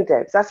feeling,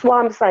 Debs. That's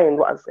why I'm saying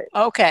what I said.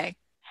 Okay.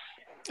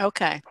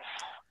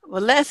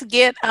 Well, let's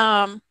get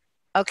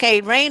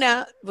okay,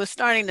 Raina was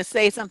starting to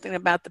say something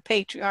about the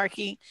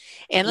patriarchy,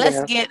 and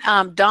let's get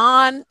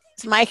Dawn's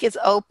mic is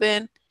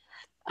open,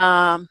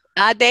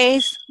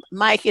 Ade's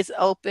mic is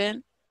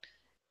open,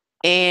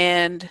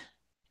 and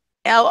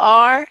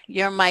LR,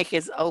 your mic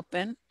is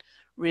open.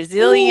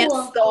 Resilient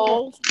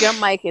Soul, your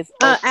mic is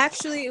open.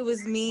 Actually, it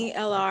was me,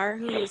 LR,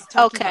 who was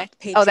talking about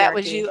patriarchy. Oh, that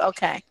was you?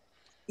 Okay.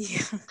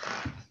 Yeah.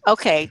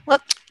 Okay. Well,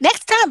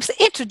 next time,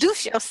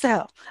 introduce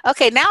yourself.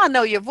 Okay, now I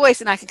know your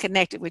voice and I can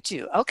connect it with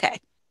you. Okay.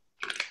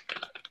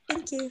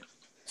 Thank you.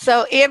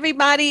 So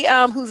everybody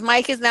whose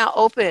mic is now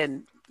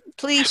open,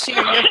 please share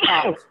your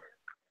thoughts.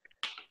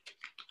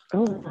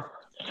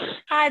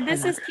 Hi,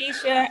 this is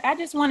Keisha. I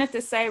just wanted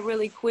to say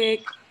really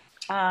quick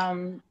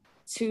to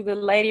the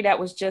lady that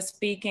was just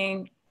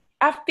speaking.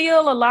 I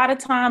feel a lot of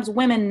times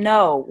women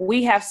know.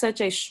 We have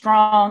such a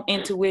strong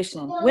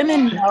intuition.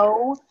 Women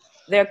know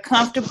they're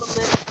comfortable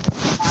living in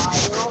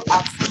denial.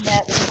 I've seen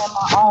that within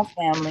my own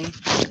family.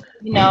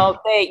 You know,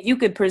 you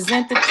could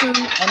present the truth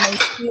and they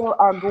still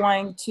are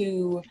going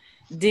to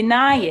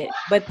deny it.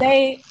 But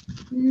they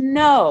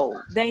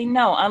know,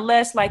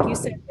 unless, like you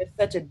said, there's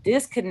such a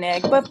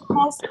disconnect. But for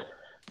most,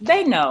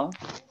 they know.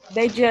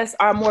 They just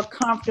are more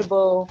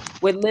comfortable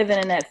with living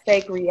in that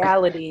fake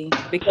reality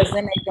because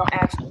then they don't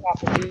actually have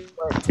to do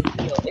work to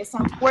heal. It's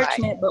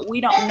unfortunate, but we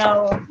don't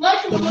know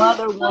the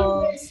mother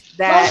wounds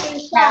that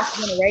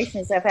past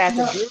generations have had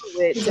to deal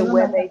with to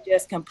where they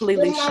just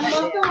completely shut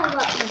down.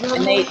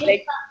 And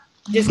they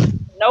just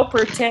no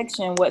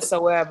protection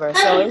whatsoever.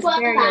 So it's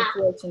very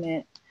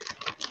unfortunate.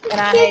 And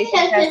I hate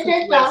that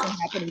situation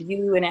happened to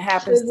you, and it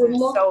happens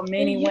to so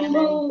many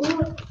women.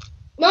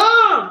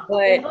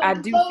 But I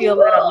do feel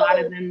that a lot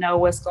of them know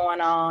what's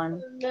going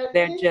on.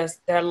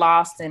 They're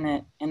lost in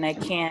it, and they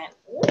just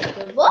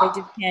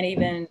can't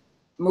even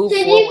move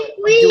forward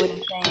or do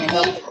anything to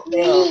help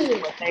themselves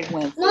what they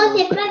went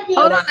through.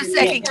 Hold on a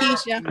second,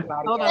 Keisha.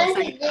 Hold on a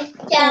second.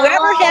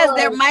 Whoever has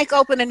their mic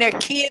open and their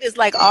kid is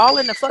like all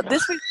in the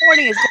this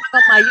recording is going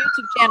on my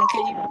YouTube channel.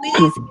 Can you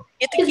please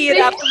get the kid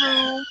out the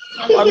room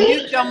or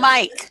mute your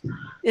mic?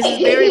 This is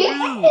very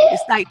rude.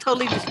 It's like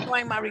totally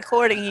destroying my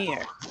recording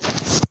here.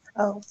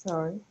 Oh,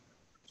 sorry.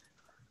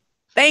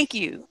 Thank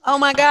you. Oh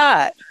my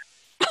God.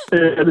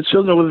 The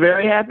children was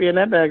very happy in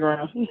that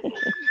background.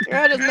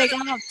 Girl, just making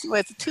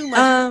too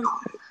much.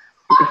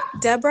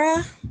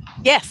 Deborah?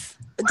 Yes.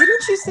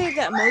 Didn't you say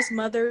that most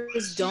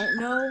mothers don't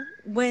know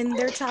when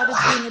their child is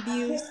being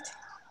abused?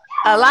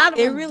 A lot of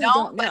them really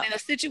don't know. But in a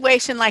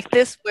situation like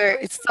this where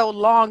it's so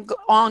long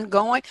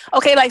ongoing,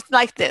 okay,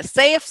 like this.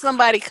 Say if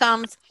somebody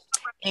comes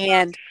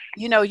and,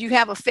 you know, you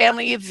have a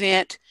family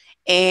event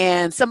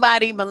and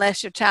somebody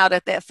molests your child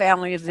at that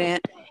family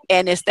event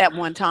and it's that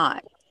one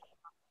time.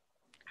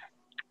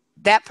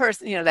 That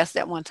person, you know, that's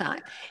that one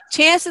time.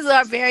 Chances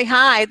are very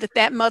high that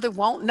that mother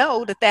won't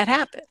know that that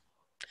happened.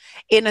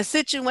 In a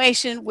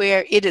situation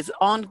where it is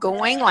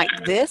ongoing like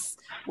this,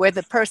 where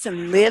the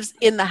person lives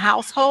in the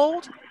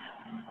household,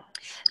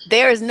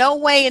 there is no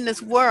way in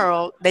this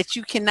world that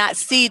you cannot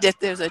see that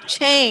there's a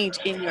change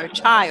in your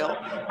child,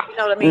 you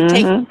know what I mean,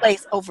 taking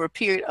place over a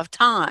period of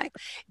time.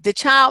 The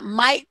child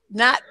might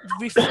not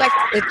reflect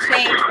a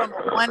change from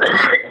a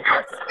one-time,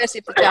 especially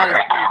if the child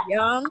is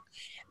young.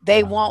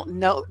 They won't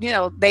know, you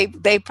know,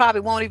 they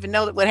probably won't even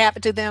know that what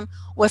happened to them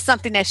was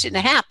something that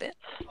shouldn't have happened.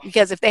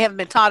 Because if they haven't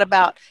been taught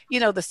about, you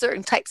know, the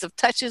certain types of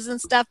touches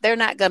and stuff, they're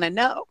not going to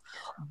know.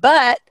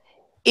 But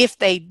if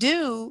they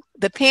do,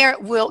 the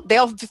parent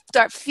they'll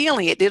start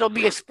feeling it. It'll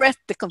be expressed,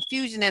 the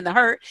confusion and the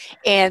hurt.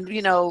 And,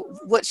 you know,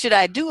 what should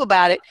I do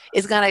about it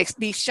is going to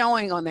be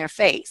showing on their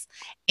face.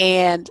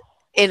 And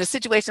in a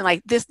situation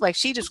like this, like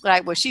she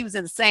described, where she was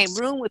in the same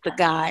room with the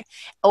guy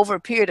over a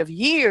period of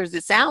years,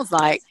 it sounds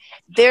like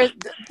the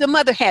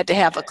mother had to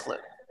have a clue.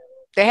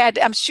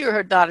 I'm sure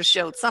her daughter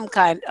showed some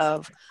kind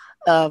of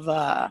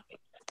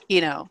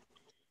you know,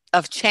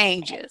 of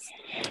changes.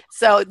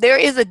 So there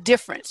is a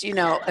difference, you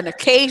know, an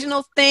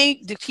occasional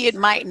thing, the kid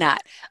might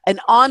not. An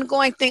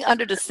ongoing thing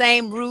under the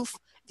same roof,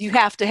 you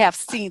have to have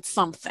seen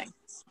something.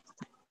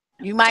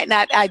 You might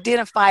not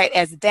identify it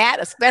as that,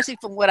 especially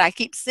from what I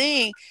keep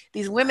seeing.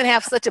 These women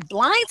have such a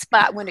blind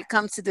spot when it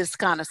comes to this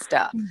kind of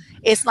stuff.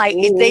 It's like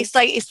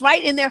it's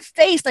right in their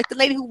face, like the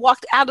lady who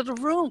walked out of the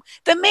room.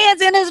 The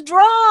man's in his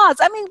drawers.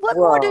 I mean, what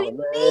more do you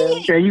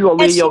need? Yeah, you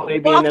gonna leave your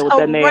baby in there with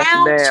that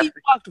nasty bath. She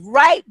walked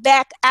right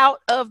back out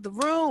of the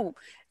room.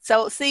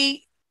 So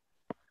see,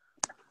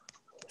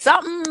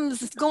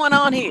 something's going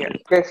on here.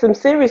 There's some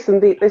serious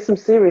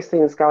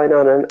things going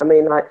on, and I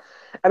mean,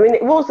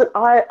 it wasn't.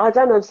 I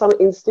don't know. Some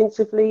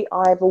instinctively,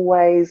 I've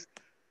always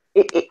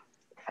it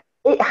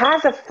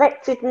has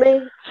affected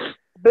me,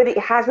 but it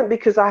hasn't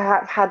because I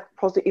have had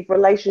positive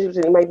relationships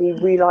and it made me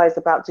realise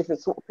about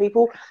different sort of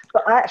people.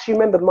 But I actually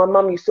remember my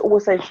mum used to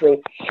always say to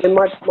me, when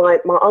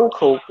my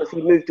uncle, because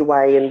he moved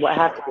away and what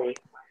have you,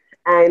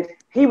 and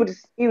he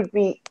would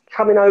be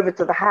coming over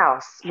to the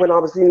house when I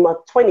was in my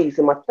 20s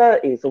and my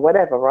 30s or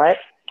whatever, right,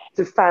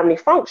 to family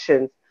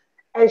functions,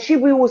 and she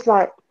was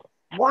like,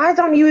 why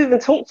don't you even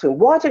talk to him?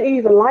 Why don't you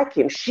even like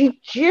him?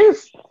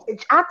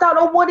 I don't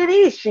know what it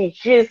is. She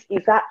just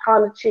is that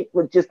kind of chick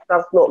that just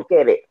does not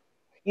get it.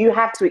 You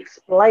have to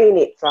explain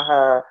it to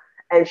her,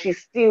 and she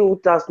still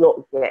does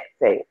not get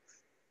things.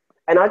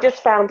 And I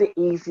just found it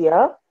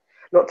easier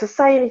not to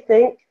say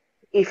anything.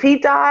 If he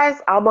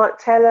dies, I might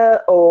tell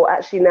her, or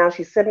actually now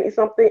she's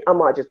 70-something, I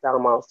might just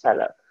damn well tell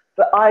her.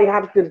 But I'm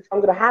going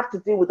to have to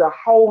deal with a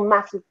whole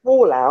massive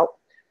fallout,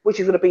 which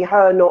is going to be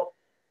her not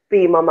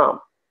being my mum.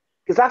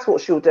 Because that's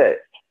what she'll do,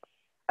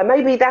 and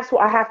maybe that's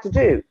what I have to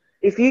do.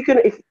 If you're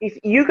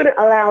gonna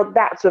allow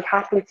that to have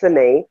happened to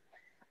me,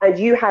 and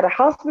you had a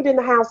husband in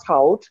the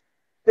household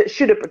that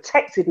should have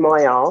protected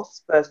my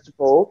ass, first of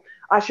all,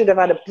 I should have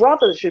had a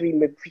brother that should have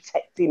been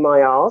protecting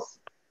my ass,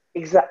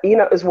 you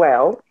know, as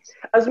well.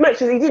 As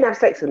much as he didn't have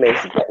sex with me,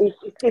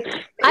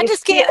 I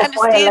just can't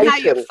understand how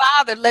your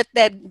father let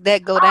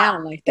that go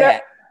down like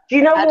that. Do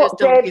you know what,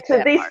 Deb?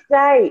 To this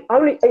day,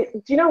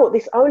 do you know what?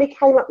 This only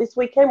came up this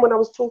weekend when I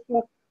was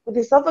talking with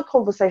this other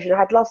conversation I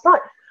had last night.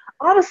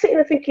 I was sitting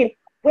there thinking,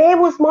 where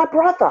was my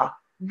brother?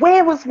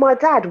 Where was my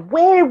dad?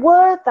 Where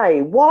were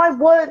they? Why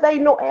were they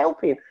not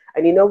helping?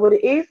 And you know what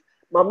it is?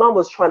 My mum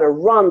was trying to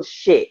run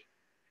shit.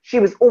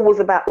 She was always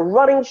about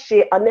running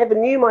shit. I never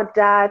knew my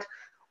dad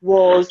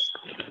was.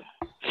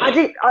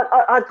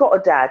 I got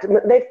a dad.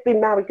 They've been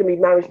married, going to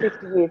be married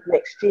 50 years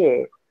next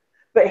year.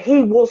 But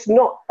he was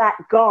not that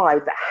guy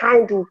that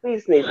handled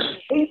business.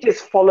 He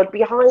just followed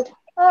behind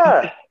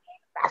her.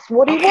 That's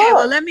what he was.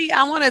 Well, I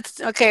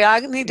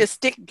need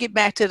to get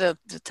back to the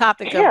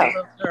topic of the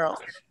little girls.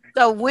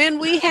 So when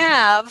we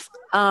have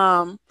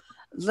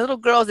little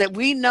girls that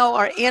we know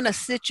are in a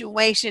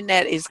situation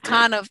that is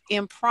kind of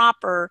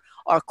improper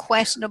or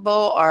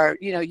questionable, or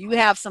you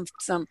have some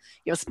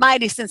your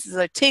spidey senses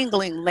are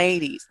tingling,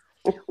 ladies.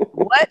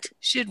 What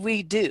should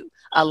we do?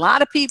 A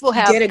lot of people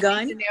have Get a kids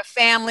gun. in their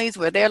families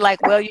where they're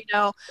like, well,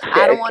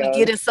 I don't want to Okay.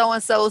 get in so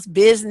and so's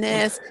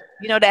business.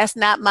 That's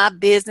not my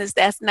business.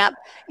 That's not,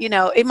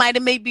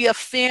 it may be a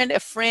friend,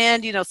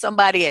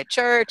 somebody at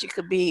church. It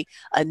could be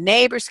a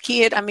neighbor's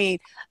kid. I mean,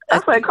 I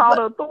say call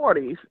the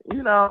authorities.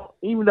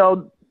 Even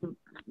though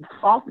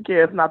foster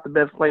care is not the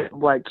best place for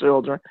black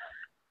children,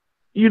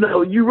 you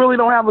really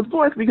don't have a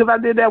choice, because I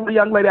did that with a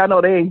young lady. I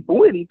know they ain't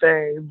do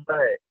anything,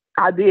 but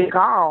I did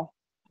call.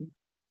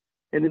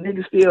 And the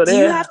nigga's still there.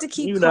 Do you have to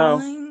keep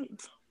calling?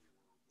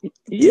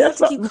 You have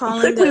to keep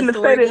calling the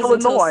authorities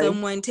until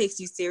someone takes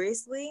you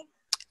seriously?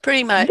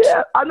 Pretty much.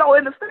 Yeah, I know.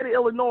 In the state of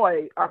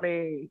Illinois, I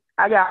mean,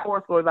 I got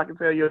horror stories I can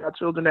tell you. Our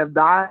children have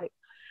died.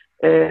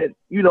 And,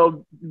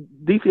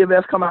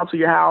 DCFS come out to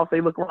your house. They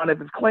look around. If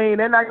it's clean,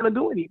 they're not going to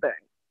do anything.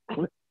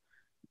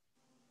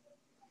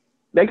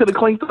 They could have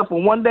cleaned up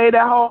for one day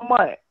that whole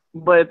month.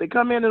 But if they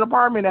come in an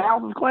apartment and the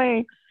house is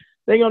clean,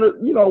 they're going to,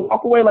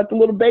 walk away like the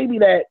little baby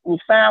that was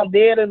found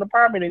dead in the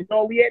apartment and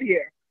don't yet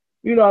here.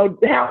 The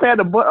house had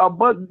the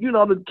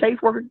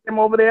caseworker came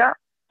over there,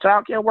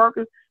 child care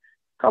workers,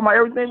 talking about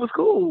everything was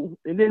cool.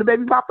 And then the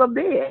baby popped up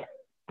dead.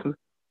 You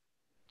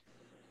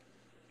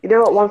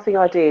know what? One thing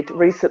I did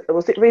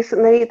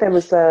recently? There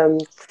was I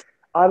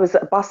was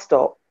at a bus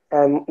stop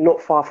not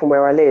far from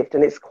where I lived,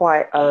 and it's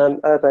quite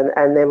urban.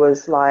 And there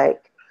was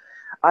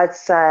I'd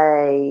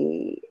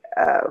say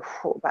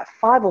about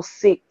 5 or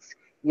 6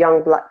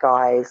 young black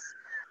guys.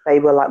 They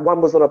were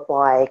one was on a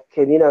bike,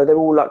 and they're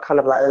all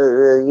kind of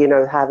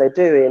how they're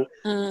doing.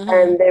 Mm-hmm.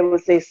 And there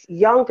was this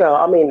young girl.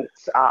 I mean,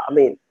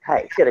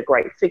 hey, she had a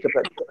great figure,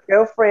 but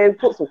girlfriend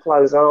put some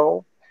clothes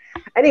on.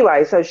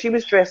 Anyway, so she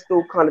was dressed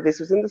all kind of. This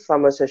was in the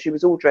summer, so she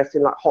was all dressed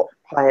in hot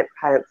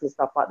pants and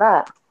stuff like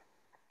that.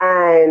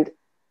 And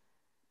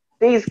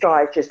these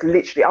guys just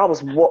literally, I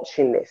was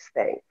watching this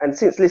thing, and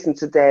since listening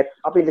to Deb,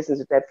 I've been listening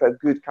to Deb for a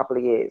good couple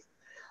of years.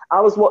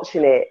 I was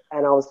watching it,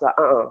 and I was like,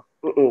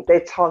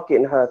 they're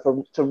targeting her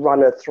to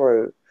run her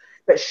through.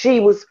 But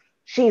she's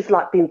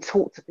been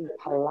taught to be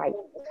polite.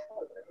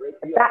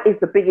 And that is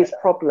the biggest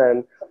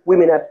problem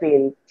women have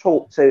been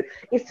taught to,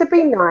 is to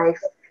be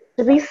nice,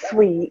 to be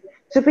sweet,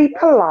 to be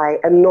polite,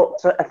 and not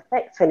to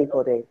affect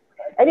anybody.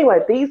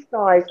 Anyway, these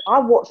guys, I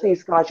watched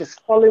these guys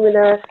just following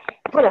her,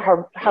 kind of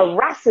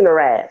harassing her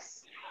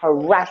ass.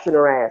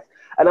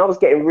 And I was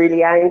getting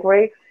really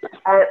angry.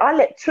 And I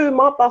let 2 of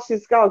my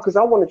buses go because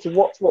I wanted to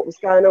watch what was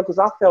going on, because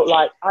I felt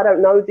like, I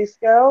don't know this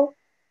girl,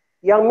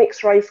 young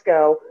mixed race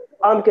girl.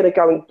 I'm going to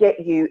go and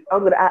get you. I'm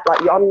going to act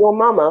like I'm your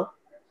mama.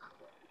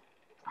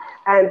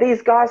 And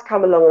these guys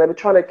come along and they were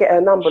trying to get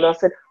her number. And I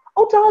said,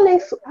 oh, darling,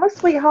 hi,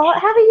 sweetheart,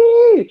 how are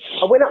you?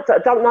 I went up to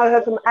her, don't know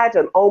her from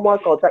Adam. Oh, my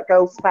God, that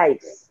girl's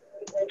face.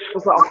 I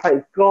was like, oh,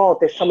 thank God,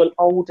 there's someone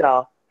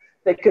older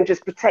that can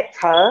just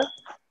protect her.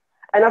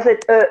 And I said,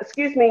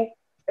 excuse me,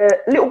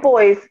 little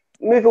boys,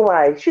 move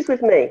away. She's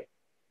with me.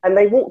 And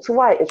they walked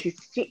away, and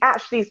she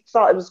actually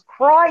was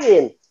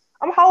crying.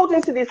 I'm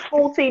holding to this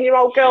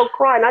 14-year-old girl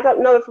crying. I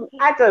don't know her from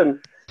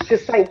Adam.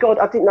 Just thank God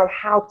I didn't know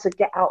how to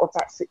get out of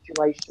that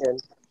situation.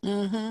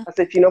 Mm-hmm. I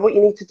said, you know what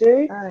you need to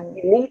do?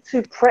 You need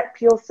to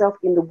prep yourself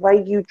in the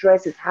way you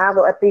dress. Is how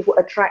people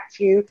attract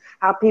you,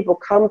 how people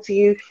come to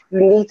you.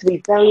 You need to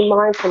be very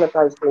mindful of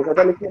those things. I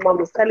don't know if your mum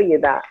was telling you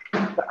that,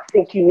 but I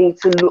think you need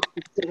to look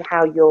to see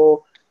how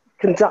you're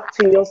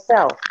conducting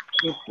yourself.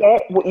 You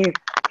get what you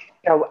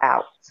go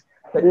out.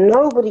 But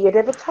nobody had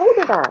ever told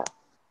her that.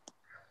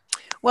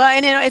 Well,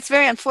 and it's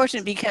very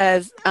unfortunate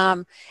because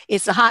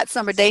it's a hot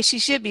summer day. She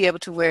should be able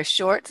to wear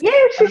shorts. Yeah,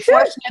 she should.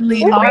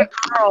 Unfortunately, our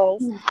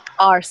girls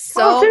are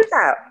so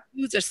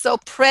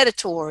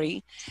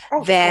predatory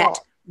that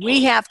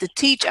we have to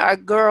teach our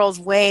girls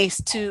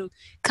ways to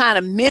kind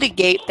of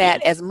mitigate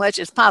that as much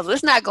as possible.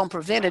 It's not going to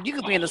prevent it. You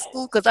could be in the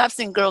school, because I've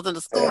seen girls in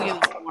the school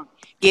uniform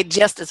get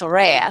just as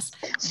harassed,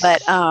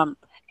 but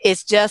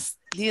it's just,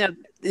 the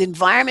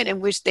environment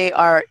in which they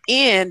are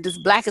in, this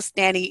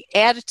Blackistani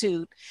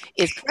attitude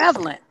is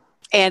prevalent.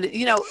 And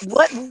how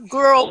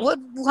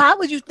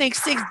would you think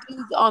 6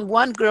 dudes on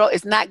one girl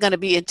is not going to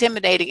be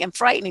intimidating and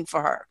frightening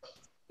for her?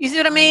 You see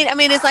what I mean? I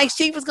mean, it's like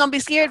she was going to be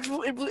scared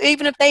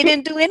even if they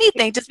didn't do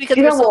anything, just because.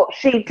 Do you know what?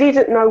 She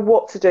didn't know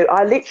what to do.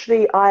 I'm an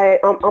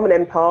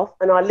empath,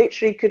 and I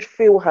literally could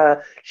feel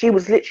her. She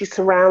was literally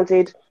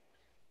surrounded.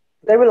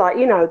 They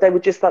were they were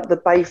just like the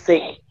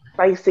basic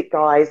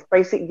guys,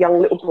 basic young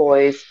little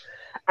boys.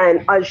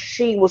 And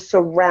she was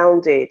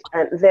surrounded,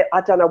 and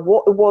I don't know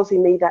what it was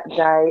in me that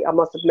day. I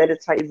must have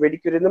meditated really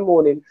good in the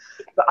morning,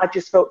 but I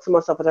just felt to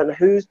myself, I don't know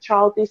whose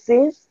child this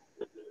is.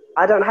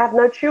 I don't have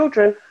no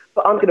children,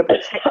 but I'm going to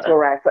protect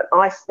her ass. And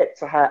I stepped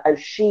to her, and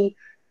she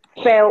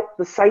felt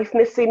the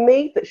safeness in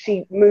me that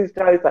she moved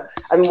over.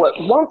 And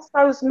once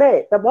those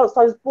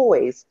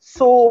boys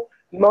saw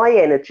my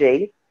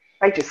energy,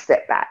 they just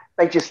stepped back.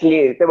 They just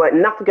knew there weren't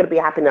nothing going to be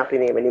happening up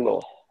in here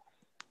anymore.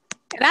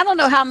 And I don't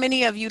know how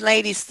many of you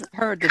ladies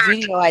heard the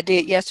video I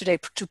did yesterday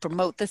to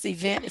promote this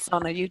event. It's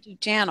on a YouTube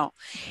channel.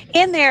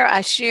 In there,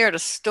 I shared a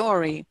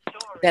story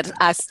that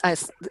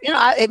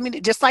I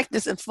mean, just like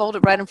this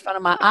unfolded right in front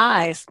of my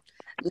eyes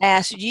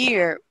last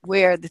year,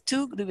 where there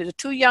were the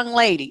two young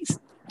ladies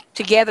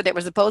together that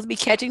were supposed to be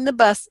catching the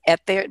bus at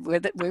where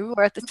we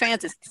were at the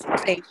transit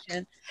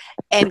station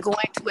and going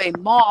to a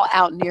mall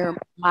out near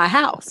my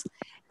house.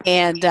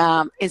 And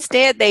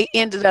instead, they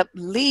ended up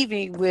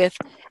leaving with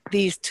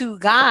these two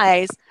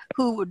guys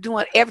who were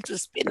doing everything,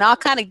 spitting all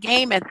kind of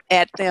game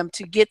at them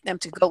to get them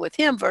to go with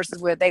him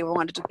versus where they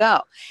wanted to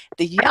go.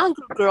 The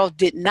younger girl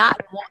did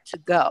not want to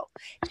go.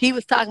 He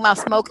was talking about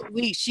smoking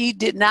weed. She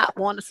did not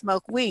want to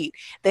smoke weed.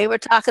 They were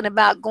talking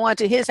about going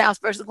to his house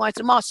versus going to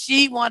the mall.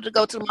 She wanted to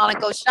go to the mall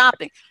and go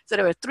shopping. So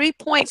there were 3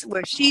 points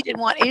where she didn't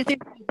want anything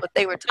to do with what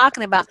they were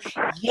talking about,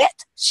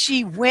 yet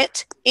she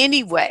went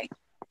anyway.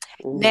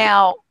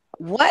 Now,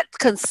 what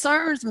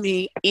concerns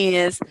me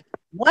is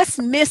what's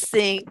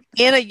missing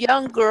in a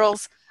young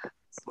girl's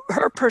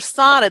her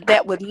persona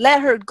that would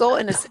let her go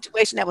in a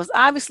situation that was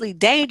obviously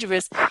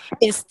dangerous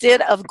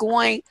instead of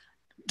going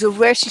to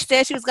where she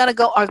said she was going to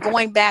go, or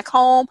going back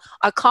home,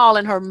 or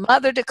calling her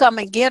mother to come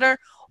and get her.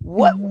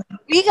 What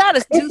we got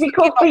to do?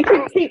 Because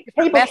people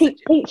keep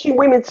teaching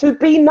women to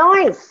be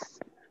nice.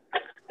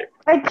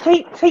 They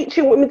keep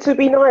teaching women to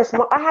be nice.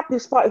 I have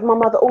this fight with my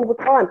mother all the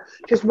time.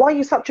 Just, why are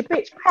you such a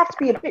bitch? I have to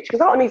be a bitch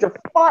because I don't need to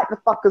fight the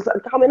fuckers that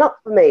are coming up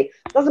for me.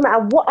 Doesn't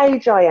matter what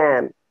age I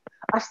am.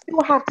 I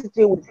still have to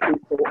deal with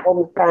people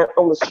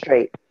on the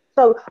street.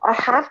 So I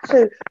have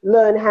to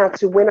learn how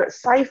to, when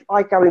it's safe,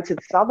 I go into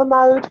this other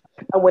mode.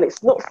 And when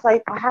it's not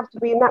safe, I have to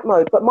be in that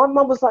mode. But my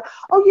mum was like,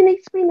 oh, you need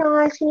to be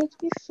nice. You need to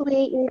be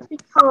sweet. You need to be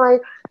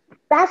kind.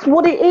 That's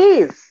what it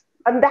is.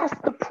 And that's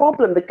the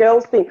problem. The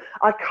girls think,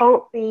 I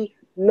can't be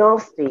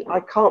nasty.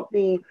 I can't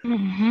be,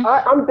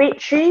 I'm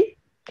bitchy.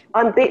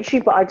 I'm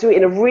bitchy, but I do it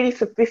in a really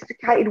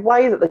sophisticated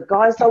way that the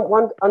guys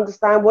don't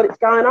understand what is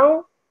going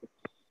on.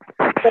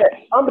 But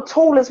I'm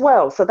tall as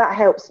well, so that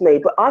helps me.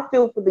 But I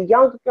feel for the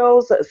younger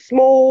girls that are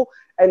small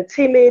and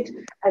timid,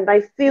 and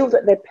they feel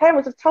that their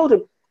parents have told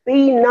them,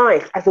 be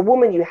nice. As a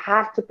woman, you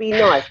have to be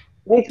nice.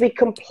 You need to be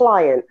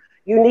compliant.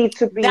 You need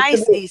to be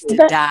nice needs to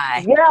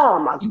die. Yeah, oh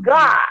my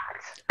God.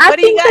 What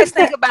do you guys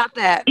think about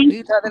that,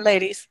 these other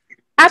ladies?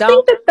 I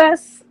think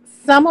that's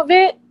some of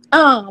it.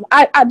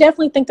 I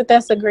definitely think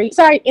that's agreed.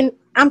 Sorry, and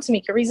I'm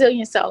Tamika,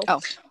 resilient soul. Oh.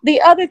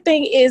 The other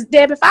thing is,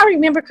 Deb, if I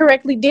remember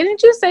correctly,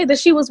 didn't you say that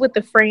she was with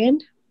a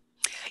friend?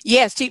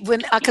 Yes,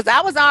 because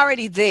I was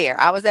already there.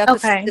 I was at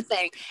the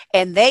thing,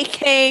 and they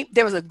came.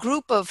 There was a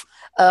group of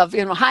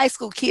high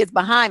school kids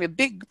behind me, a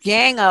big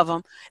gang of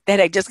them that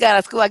had just got out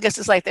of school. I guess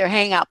it's like their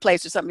hangout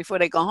place or something before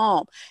they go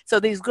home. So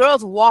these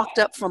girls walked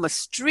up from a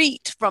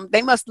street.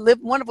 They must live.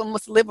 One of them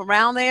must live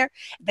around there.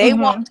 They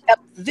walked up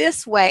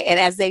this way, and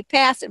as they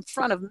passed in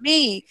front of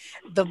me,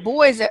 the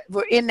boys that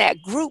were in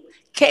that group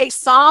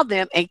saw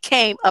them and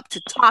came up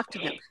to talk to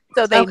them.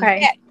 So they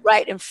met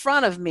right in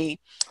front of me,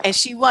 and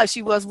she was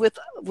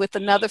with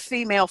another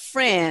female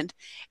friend,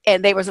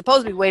 and they were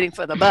supposed to be waiting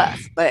for the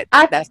bus, but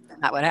that's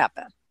not what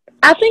happened.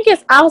 I think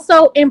it's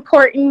also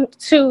important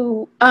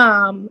to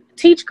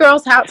teach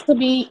girls how to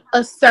be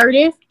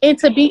assertive and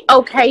to be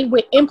okay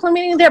with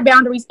implementing their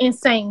boundaries and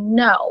saying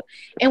no.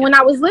 And when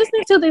I was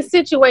listening to this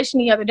situation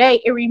the other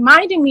day, it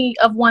reminded me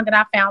of one that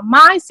I found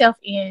myself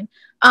in.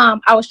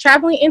 I was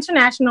traveling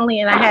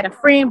internationally, and I had a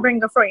friend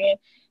bring a friend.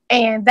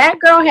 And that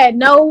girl had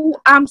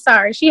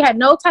she had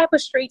no type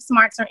of street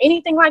smarts or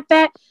anything like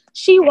that.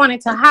 She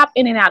wanted to hop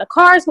in and out of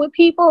cars with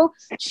people.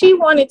 She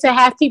wanted to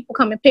have people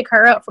come and pick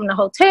her up from the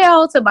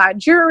hotel to buy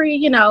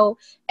jewelry,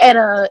 at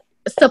a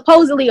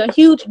supposedly a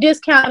huge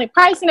discounted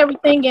price and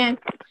everything. And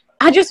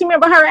I just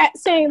remember her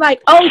saying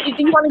like, oh, do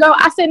you want to go?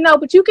 I said, no,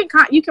 but you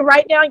can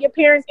write down your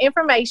parents'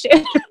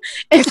 information.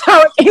 And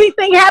so if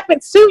anything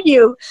happens to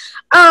you,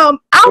 I'll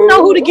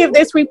know who to give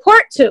this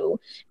report to.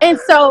 And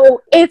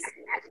so it's,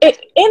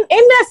 in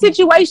that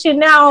situation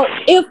now,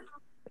 if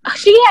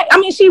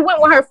she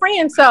went with her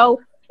friend,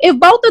 so if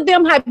both of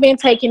them had been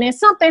taken and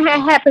something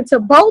had happened to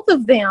both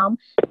of them,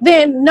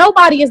 then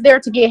nobody is there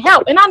to get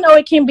help. And I know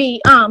it can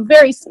be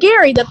very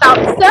scary, the thought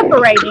of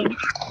separating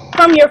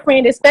from your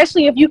friend,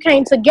 especially if you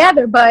came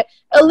together, but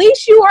at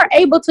least you are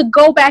able to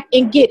go back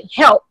and get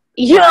help,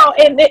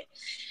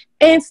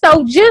 and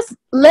so just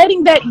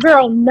letting that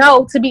girl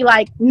know to be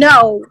like,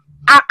 no,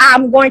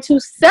 I'm going to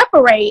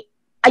separate.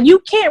 You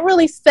can't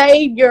really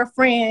save your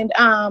friend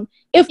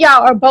if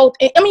y'all are both,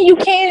 you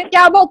can if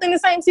y'all both in the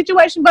same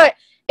situation, but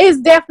it's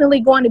definitely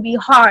going to be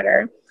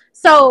harder.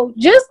 So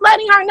just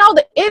letting her know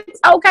that it's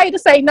okay to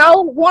say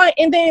no, one,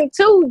 and then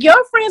two,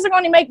 your friends are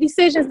going to make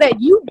decisions that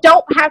you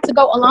don't have to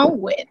go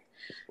along with.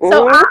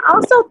 So I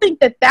also think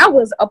that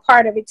was a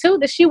part of it too,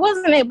 that she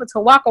wasn't able to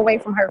walk away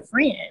from her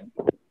friend.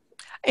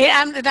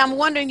 And I'm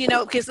wondering,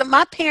 because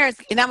my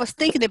parents, and I was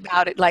thinking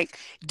about it, like,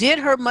 did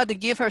her mother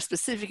give her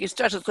specific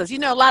instructions? Because,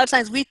 a lot of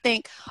times we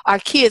think our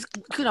kids,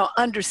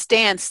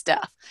 understand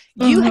stuff.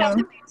 You have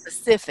to be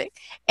specific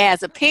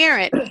as a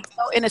parent.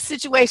 So in a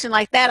situation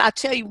like that, I'll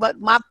tell you what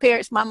my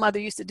mother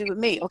used to do with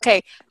me.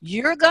 Okay,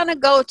 you're going to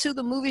go to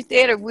the movie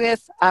theater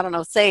with, I don't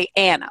know, say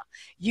Anna.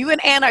 You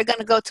and Anna are going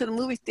to go to the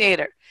movie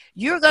theater.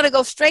 You're going to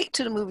go straight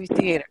to the movie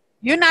theater.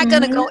 You're not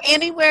going to go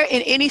anywhere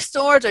in any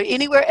stores or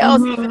anywhere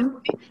else.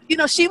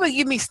 She would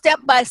give me step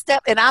by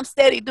step, and I'm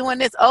steady doing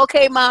this.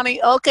 Okay,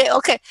 mommy. Okay.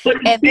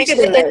 And then she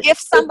said, and if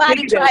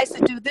somebody tries to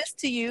do this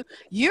to you,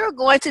 you're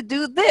going to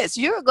do this.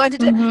 You're going to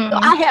do. So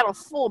I had a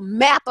full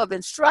map of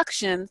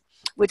instructions,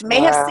 which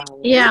may have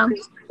seemed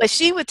but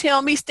she would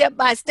tell me step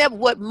by step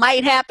what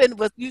might happen,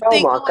 what you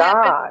think will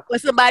happen, what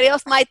somebody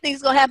else might think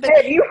is going to happen.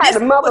 Hey, you had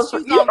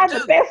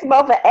the best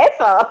mother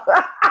ever.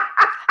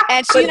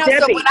 And she,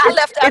 so when I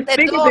left out that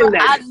door,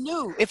 I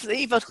knew if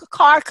a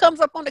car comes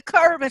up on the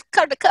curb and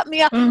cut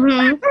me off.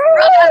 My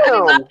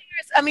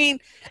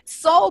parents,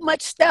 so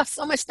much stuff.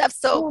 So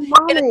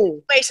in a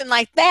situation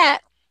like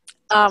that,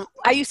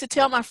 I used to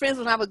tell my friends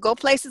when I would go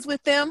places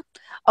with them,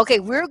 okay,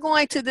 we're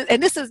going to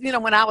and this is,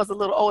 when I was a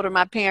little older,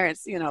 my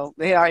parents, they had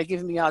already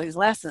given me all these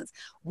lessons.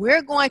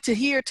 We're going to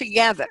here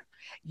together.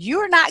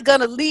 You're not going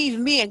to leave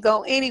me and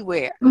go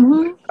anywhere.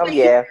 Oh,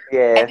 yeah.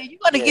 And then you're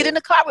going to get in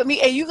the car with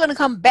me and you're going to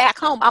come back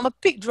home. I'm going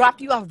to drop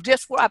you off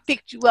just where I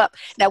picked you up.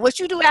 Now, what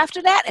you do after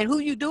that and who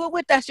you do it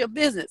with, that's your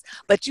business.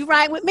 But you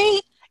ride with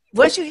me.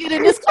 Once you get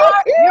in this car,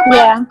 you're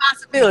my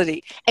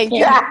responsibility. And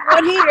you're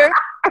going here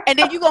and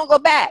then you're going to go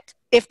back.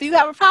 If you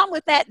have a problem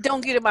with that,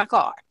 don't get in my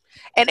car.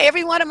 And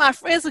every one of my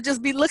friends would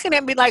just be looking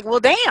at me like, well,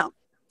 damn.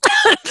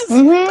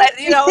 But,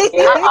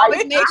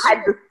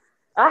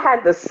 I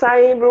had the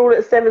same rule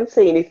at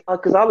 17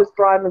 because I was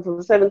driving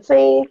from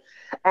 17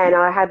 and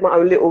I had my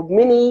own little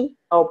mini.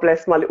 Oh,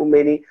 bless my little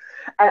mini.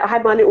 I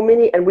had my little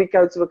mini and we'd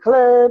go to a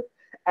club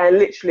and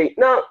literally,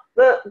 no,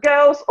 the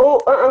girls,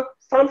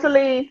 it's time to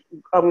leave.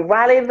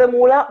 Rally them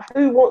all up.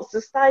 Who wants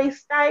to stay,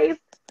 stays.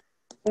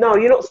 No,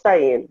 you're not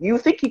staying. You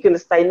think you're going to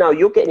stay. No,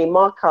 you're getting in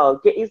my car.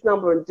 Get his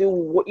number and do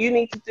what you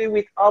need to do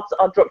with after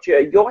I dropped you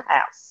at your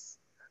house.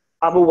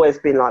 I've always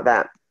been like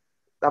that.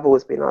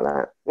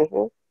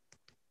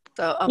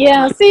 So,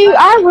 see,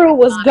 our rule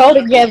was go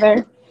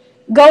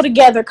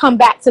together, come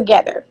back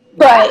together.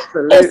 But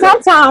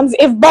sometimes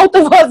if both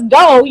of us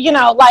go,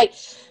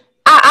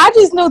 I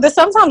just knew that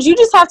sometimes you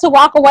just have to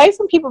walk away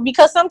from people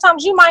because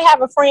sometimes you might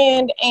have a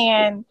friend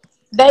and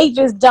they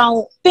just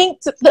don't think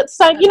so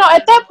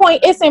at that point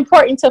it's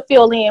important to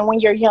fill in when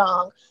you're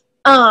young,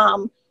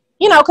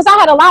 because I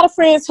had a lot of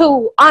friends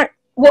who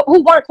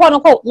weren't quote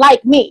unquote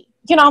like me,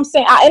 you know what I'm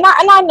saying.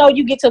 I know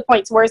you get to a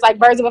point where it's like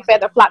birds of a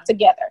feather flock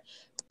together,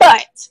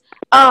 but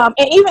and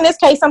even in this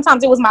case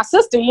sometimes it was my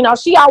sister,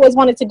 she always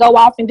wanted to go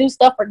off and do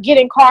stuff or get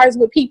in cars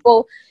with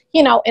people,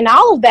 and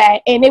all of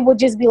that, and it would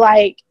just be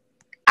like,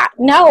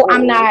 no,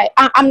 I'm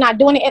not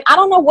doing it. And I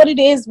don't know what it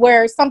is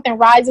where something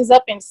rises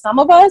up in some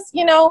of us,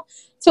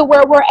 to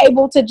where we're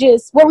able to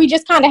where we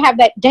just kind of have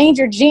that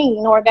danger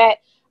gene or that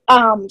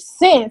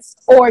sense,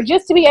 or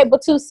just to be able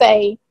to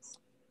say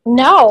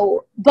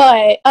no.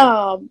 But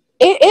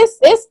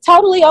it's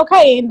totally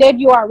okay. And Deb,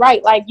 you are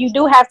right. Like, you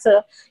do have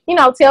to,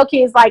 tell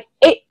kids, like,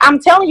 I'm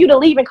telling you to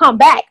leave and come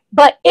back.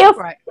 But if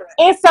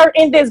insert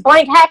in this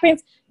blank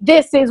happens,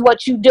 this is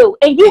what you do.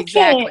 And you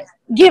can't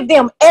give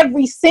them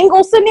every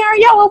single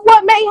scenario of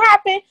what may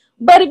happen,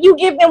 but if you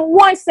give them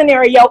one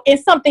scenario and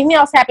something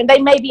else happened, they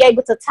may be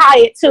able to tie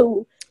it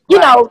to,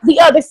 the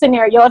other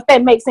scenario, if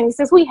that makes any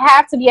sense. We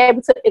have to be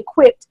able to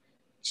equip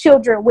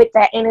children with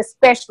that, and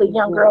especially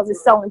young girls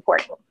is so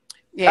important.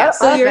 Yeah.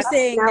 So you're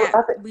saying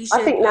that we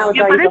should. I think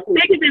nowadays, but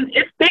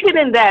it's bigger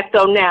than that,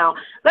 though. Now,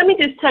 let me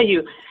just tell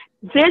you,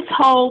 this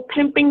whole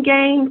pimping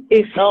game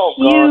is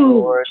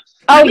huge.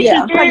 Oh,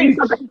 yeah. Tell you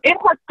something. It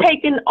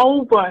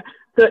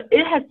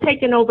has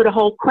taken over the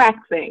whole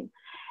crack thing.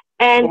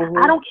 And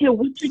I don't care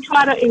what you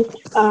try to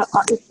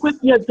equip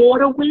your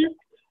daughter with,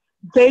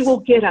 they will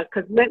get her.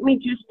 Because let me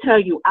just tell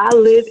you, I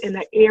live in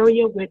an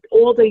area where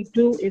all they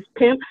do is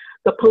pimp.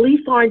 The police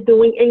aren't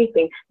doing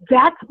anything.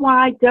 That's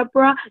why,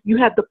 Deborah, you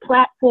have the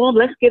platform.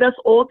 Let's get us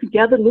all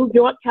together, New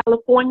York,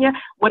 California,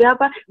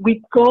 whatever.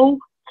 We go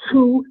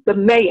to the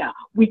mayor.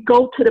 We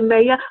go to the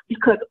mayor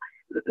because,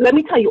 let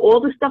me tell you, all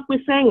the stuff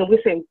we're saying,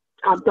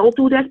 don't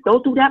do this,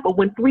 don't do that. But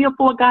when 3 or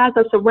 4 guys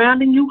are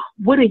surrounding you,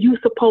 what are you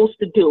supposed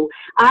to do?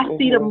 I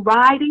see them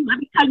riding. Let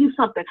me tell you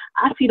something.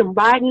 I see them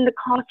riding in the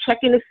car,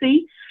 checking to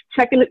see,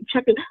 checking,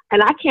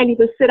 and I can't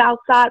even sit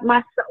outside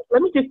myself.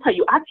 Let me just tell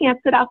you, I can't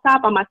sit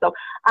outside by myself.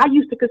 I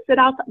used to sit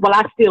outside. Well,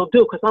 I still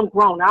do because I'm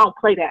grown. I don't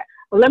play that.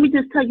 But let me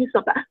just tell you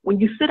something. When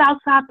you sit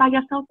outside by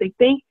yourself, they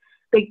think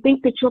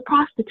that you're a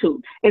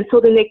prostitute. And so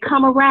then they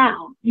come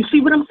around. You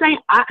see what I'm saying?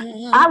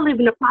 I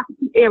live in a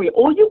prostitute area.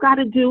 All you got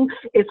to do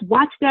is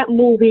watch that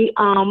movie,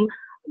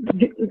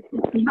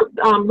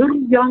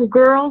 Little Young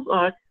Girls,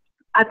 or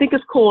I think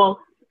it's called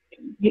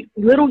it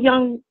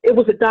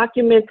was a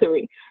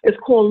documentary. It's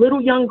called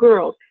Little Young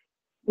Girls.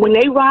 When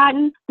they're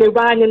riding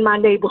in my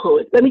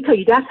neighborhood. Let me tell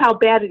you, that's how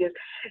bad it is.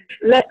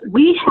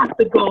 We have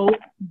to go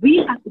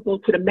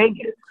to the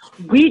mayors.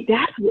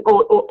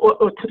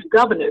 Or to the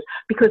governors,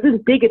 because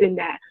it's bigger than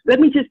that. Let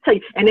me just tell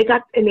you. And they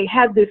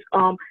have this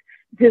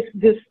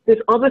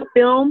other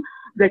film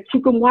that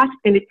you can watch,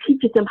 and it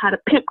teaches them how to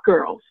pimp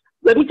girls.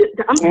 I'm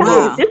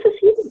telling you, this is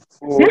huge.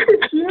 This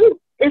is huge.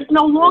 It's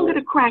no longer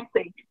the crack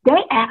thing.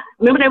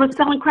 Remember they were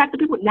selling crack to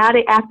people? Now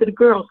they after the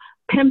girls,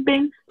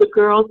 pimping the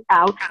girls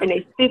out, and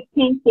they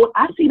 15, 14.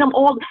 I see them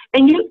all,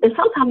 and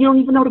sometimes you don't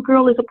even know the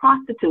girl is a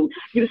prostitute.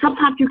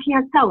 Sometimes you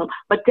can't tell them,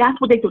 but that's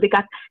what they do. They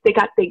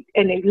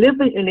live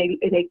and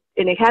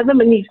they have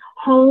them in these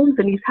homes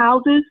and these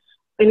houses.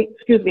 In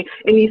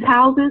these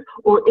houses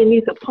or in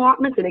these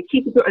apartments, and they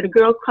keep the girl, and the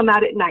girls come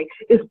out at night.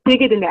 It's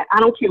bigger than that. I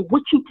don't care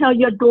what you tell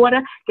your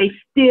daughter, they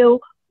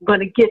still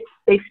gonna get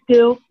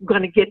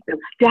them.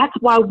 That's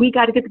why we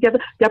got to get together.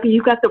 W,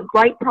 you got the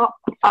right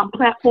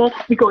platform.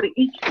 We go to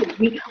each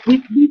city.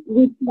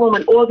 We form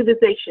an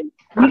organization.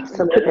 I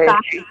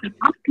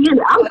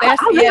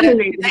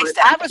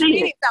was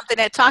reading something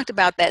that talked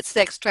about that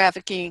sex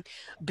trafficking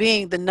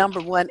being the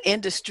 #1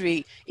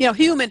 industry.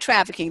 Human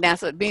trafficking,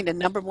 that's what being the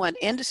 #1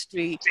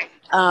 industry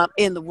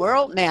in the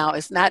world now.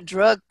 It's not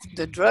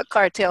the drug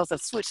cartels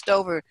have switched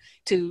over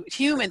to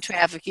human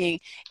trafficking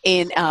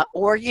in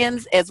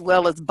organs as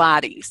well as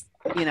bodies,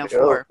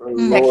 for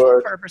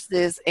sexual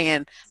purposes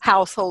and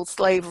household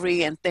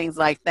slavery and things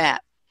like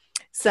that.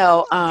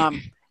 So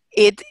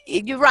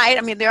you're right.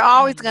 I mean, there are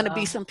always going to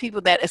be some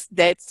people that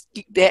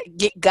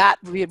get got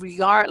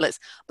regardless.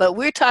 But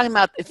we're talking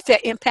about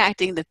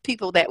impacting the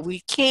people that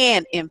we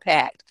can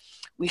impact.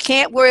 We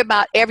can't worry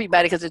about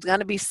everybody because there's going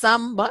to be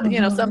some,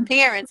 some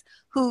parents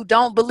who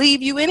don't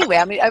believe you anyway.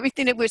 I mean,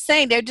 everything that we're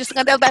saying, they're just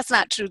going to, that's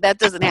not true. That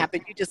doesn't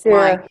happen. You're just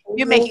lying.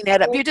 You're making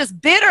that up. You're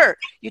just bitter.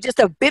 You're just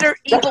a bitter,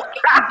 evil.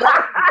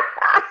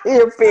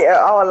 You're bitter.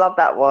 Oh, I love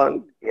that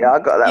one. Yeah, I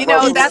got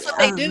that. That's what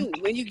they do.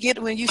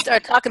 When you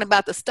start talking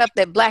about the stuff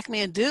that black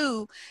men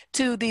do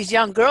to these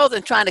young girls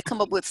and trying to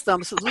come up with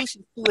some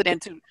solutions to it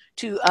and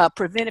to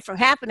prevent it from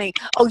happening.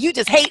 Oh, you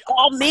just hate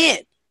all men.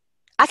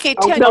 I can't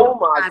tell you. Oh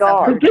my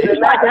God!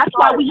 That's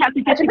why we have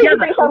to get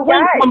together.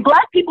 When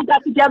black people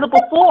got together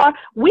before,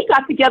 we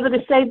got together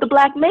to save the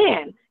black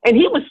man, and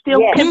he was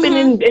still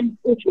pimping and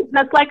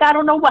that's like I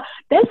don't know what.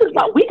 This is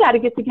what we got to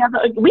get together.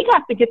 We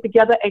got to get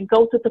together and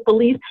go to the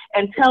police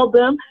and tell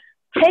them,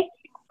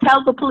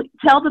 tell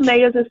the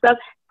mayors and stuff,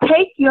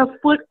 take your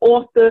foot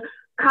off the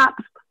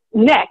cop's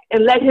neck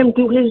and let him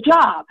do his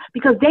job,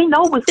 because they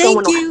know what's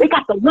going on. They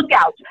got the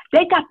lookouts.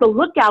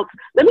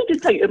 Let me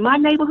just tell you, in my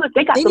neighborhood,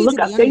 they got the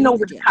lookouts. They know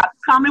where the cops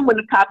coming, when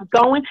the cops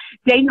going.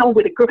 They know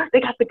where the girl.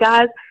 They got the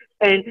guys,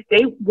 and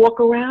they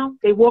walk around.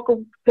 They walk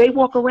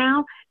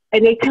around,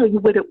 and they tell you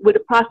where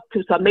the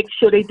prostitutes are. Make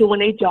sure they're doing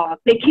their job.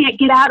 They can't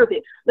get out of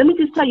it. Let me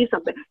just tell you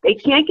something. They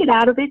can't get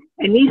out of it,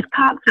 and these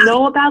cops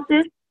know about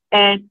this.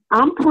 And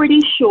I'm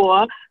pretty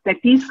sure that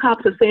these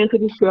cops are saying to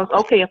these girls,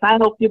 okay, if I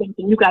help you, then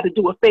you got to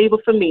do a favor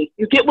for me.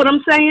 You get what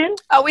I'm saying?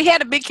 Oh, we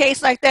had a big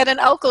case like that in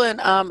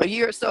Oakland a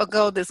year or so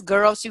ago. This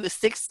girl, she was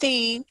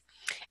 16,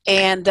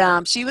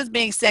 and she was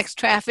being sex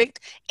trafficked.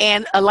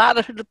 And a lot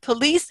of the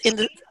police in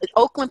the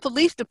Oakland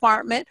Police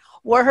Department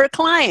were her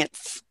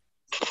clients.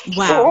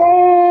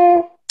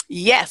 Wow.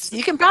 Yes,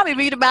 you can probably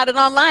read about it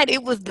online.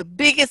 It was the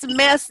biggest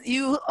mess.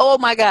 Oh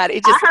my God! I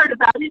heard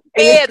about it.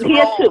 It's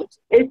here too.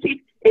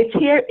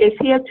 It's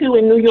here too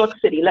in New York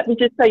City. Let me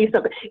just tell you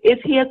something.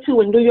 It's here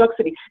too in New York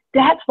City.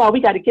 That's why we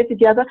got to get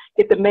together,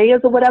 get the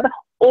mayors or whatever,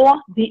 or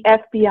the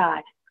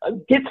FBI.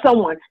 Get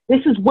someone.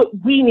 This is what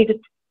we need to.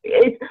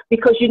 It's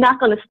because you're not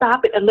going to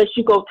stop it unless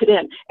you go to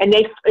them, and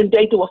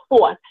they do a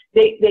force.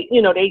 They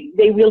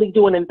really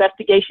do an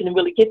investigation and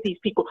really get these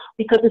people,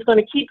 because it's going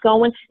to keep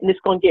going and it's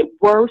going to get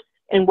worse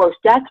and worse.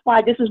 That's why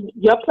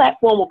your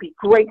platform will be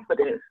great for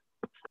this.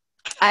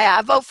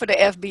 I vote for the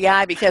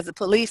FBI because the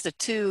police are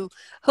too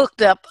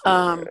hooked up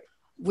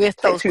with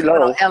those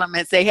criminal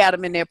elements. They had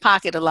them in their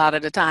pocket a lot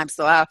of the time,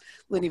 so I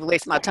wouldn't even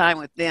waste my time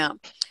with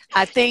them.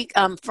 I think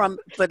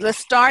but let's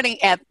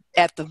starting at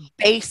the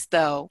base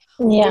though.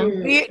 Yeah.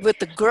 With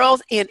the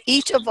girls in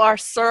each of our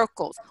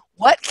circles,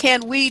 what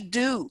can we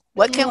do?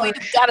 What can we do?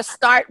 Got to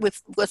start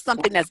with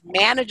something that's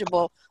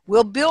manageable.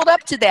 We'll build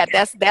up to that.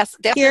 That's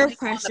definitely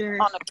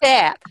on the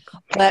path.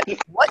 But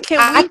what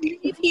can we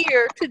leave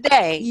here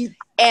today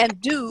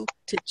and do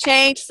to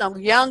change some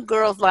young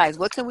girls' lives?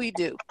 What can we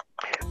do?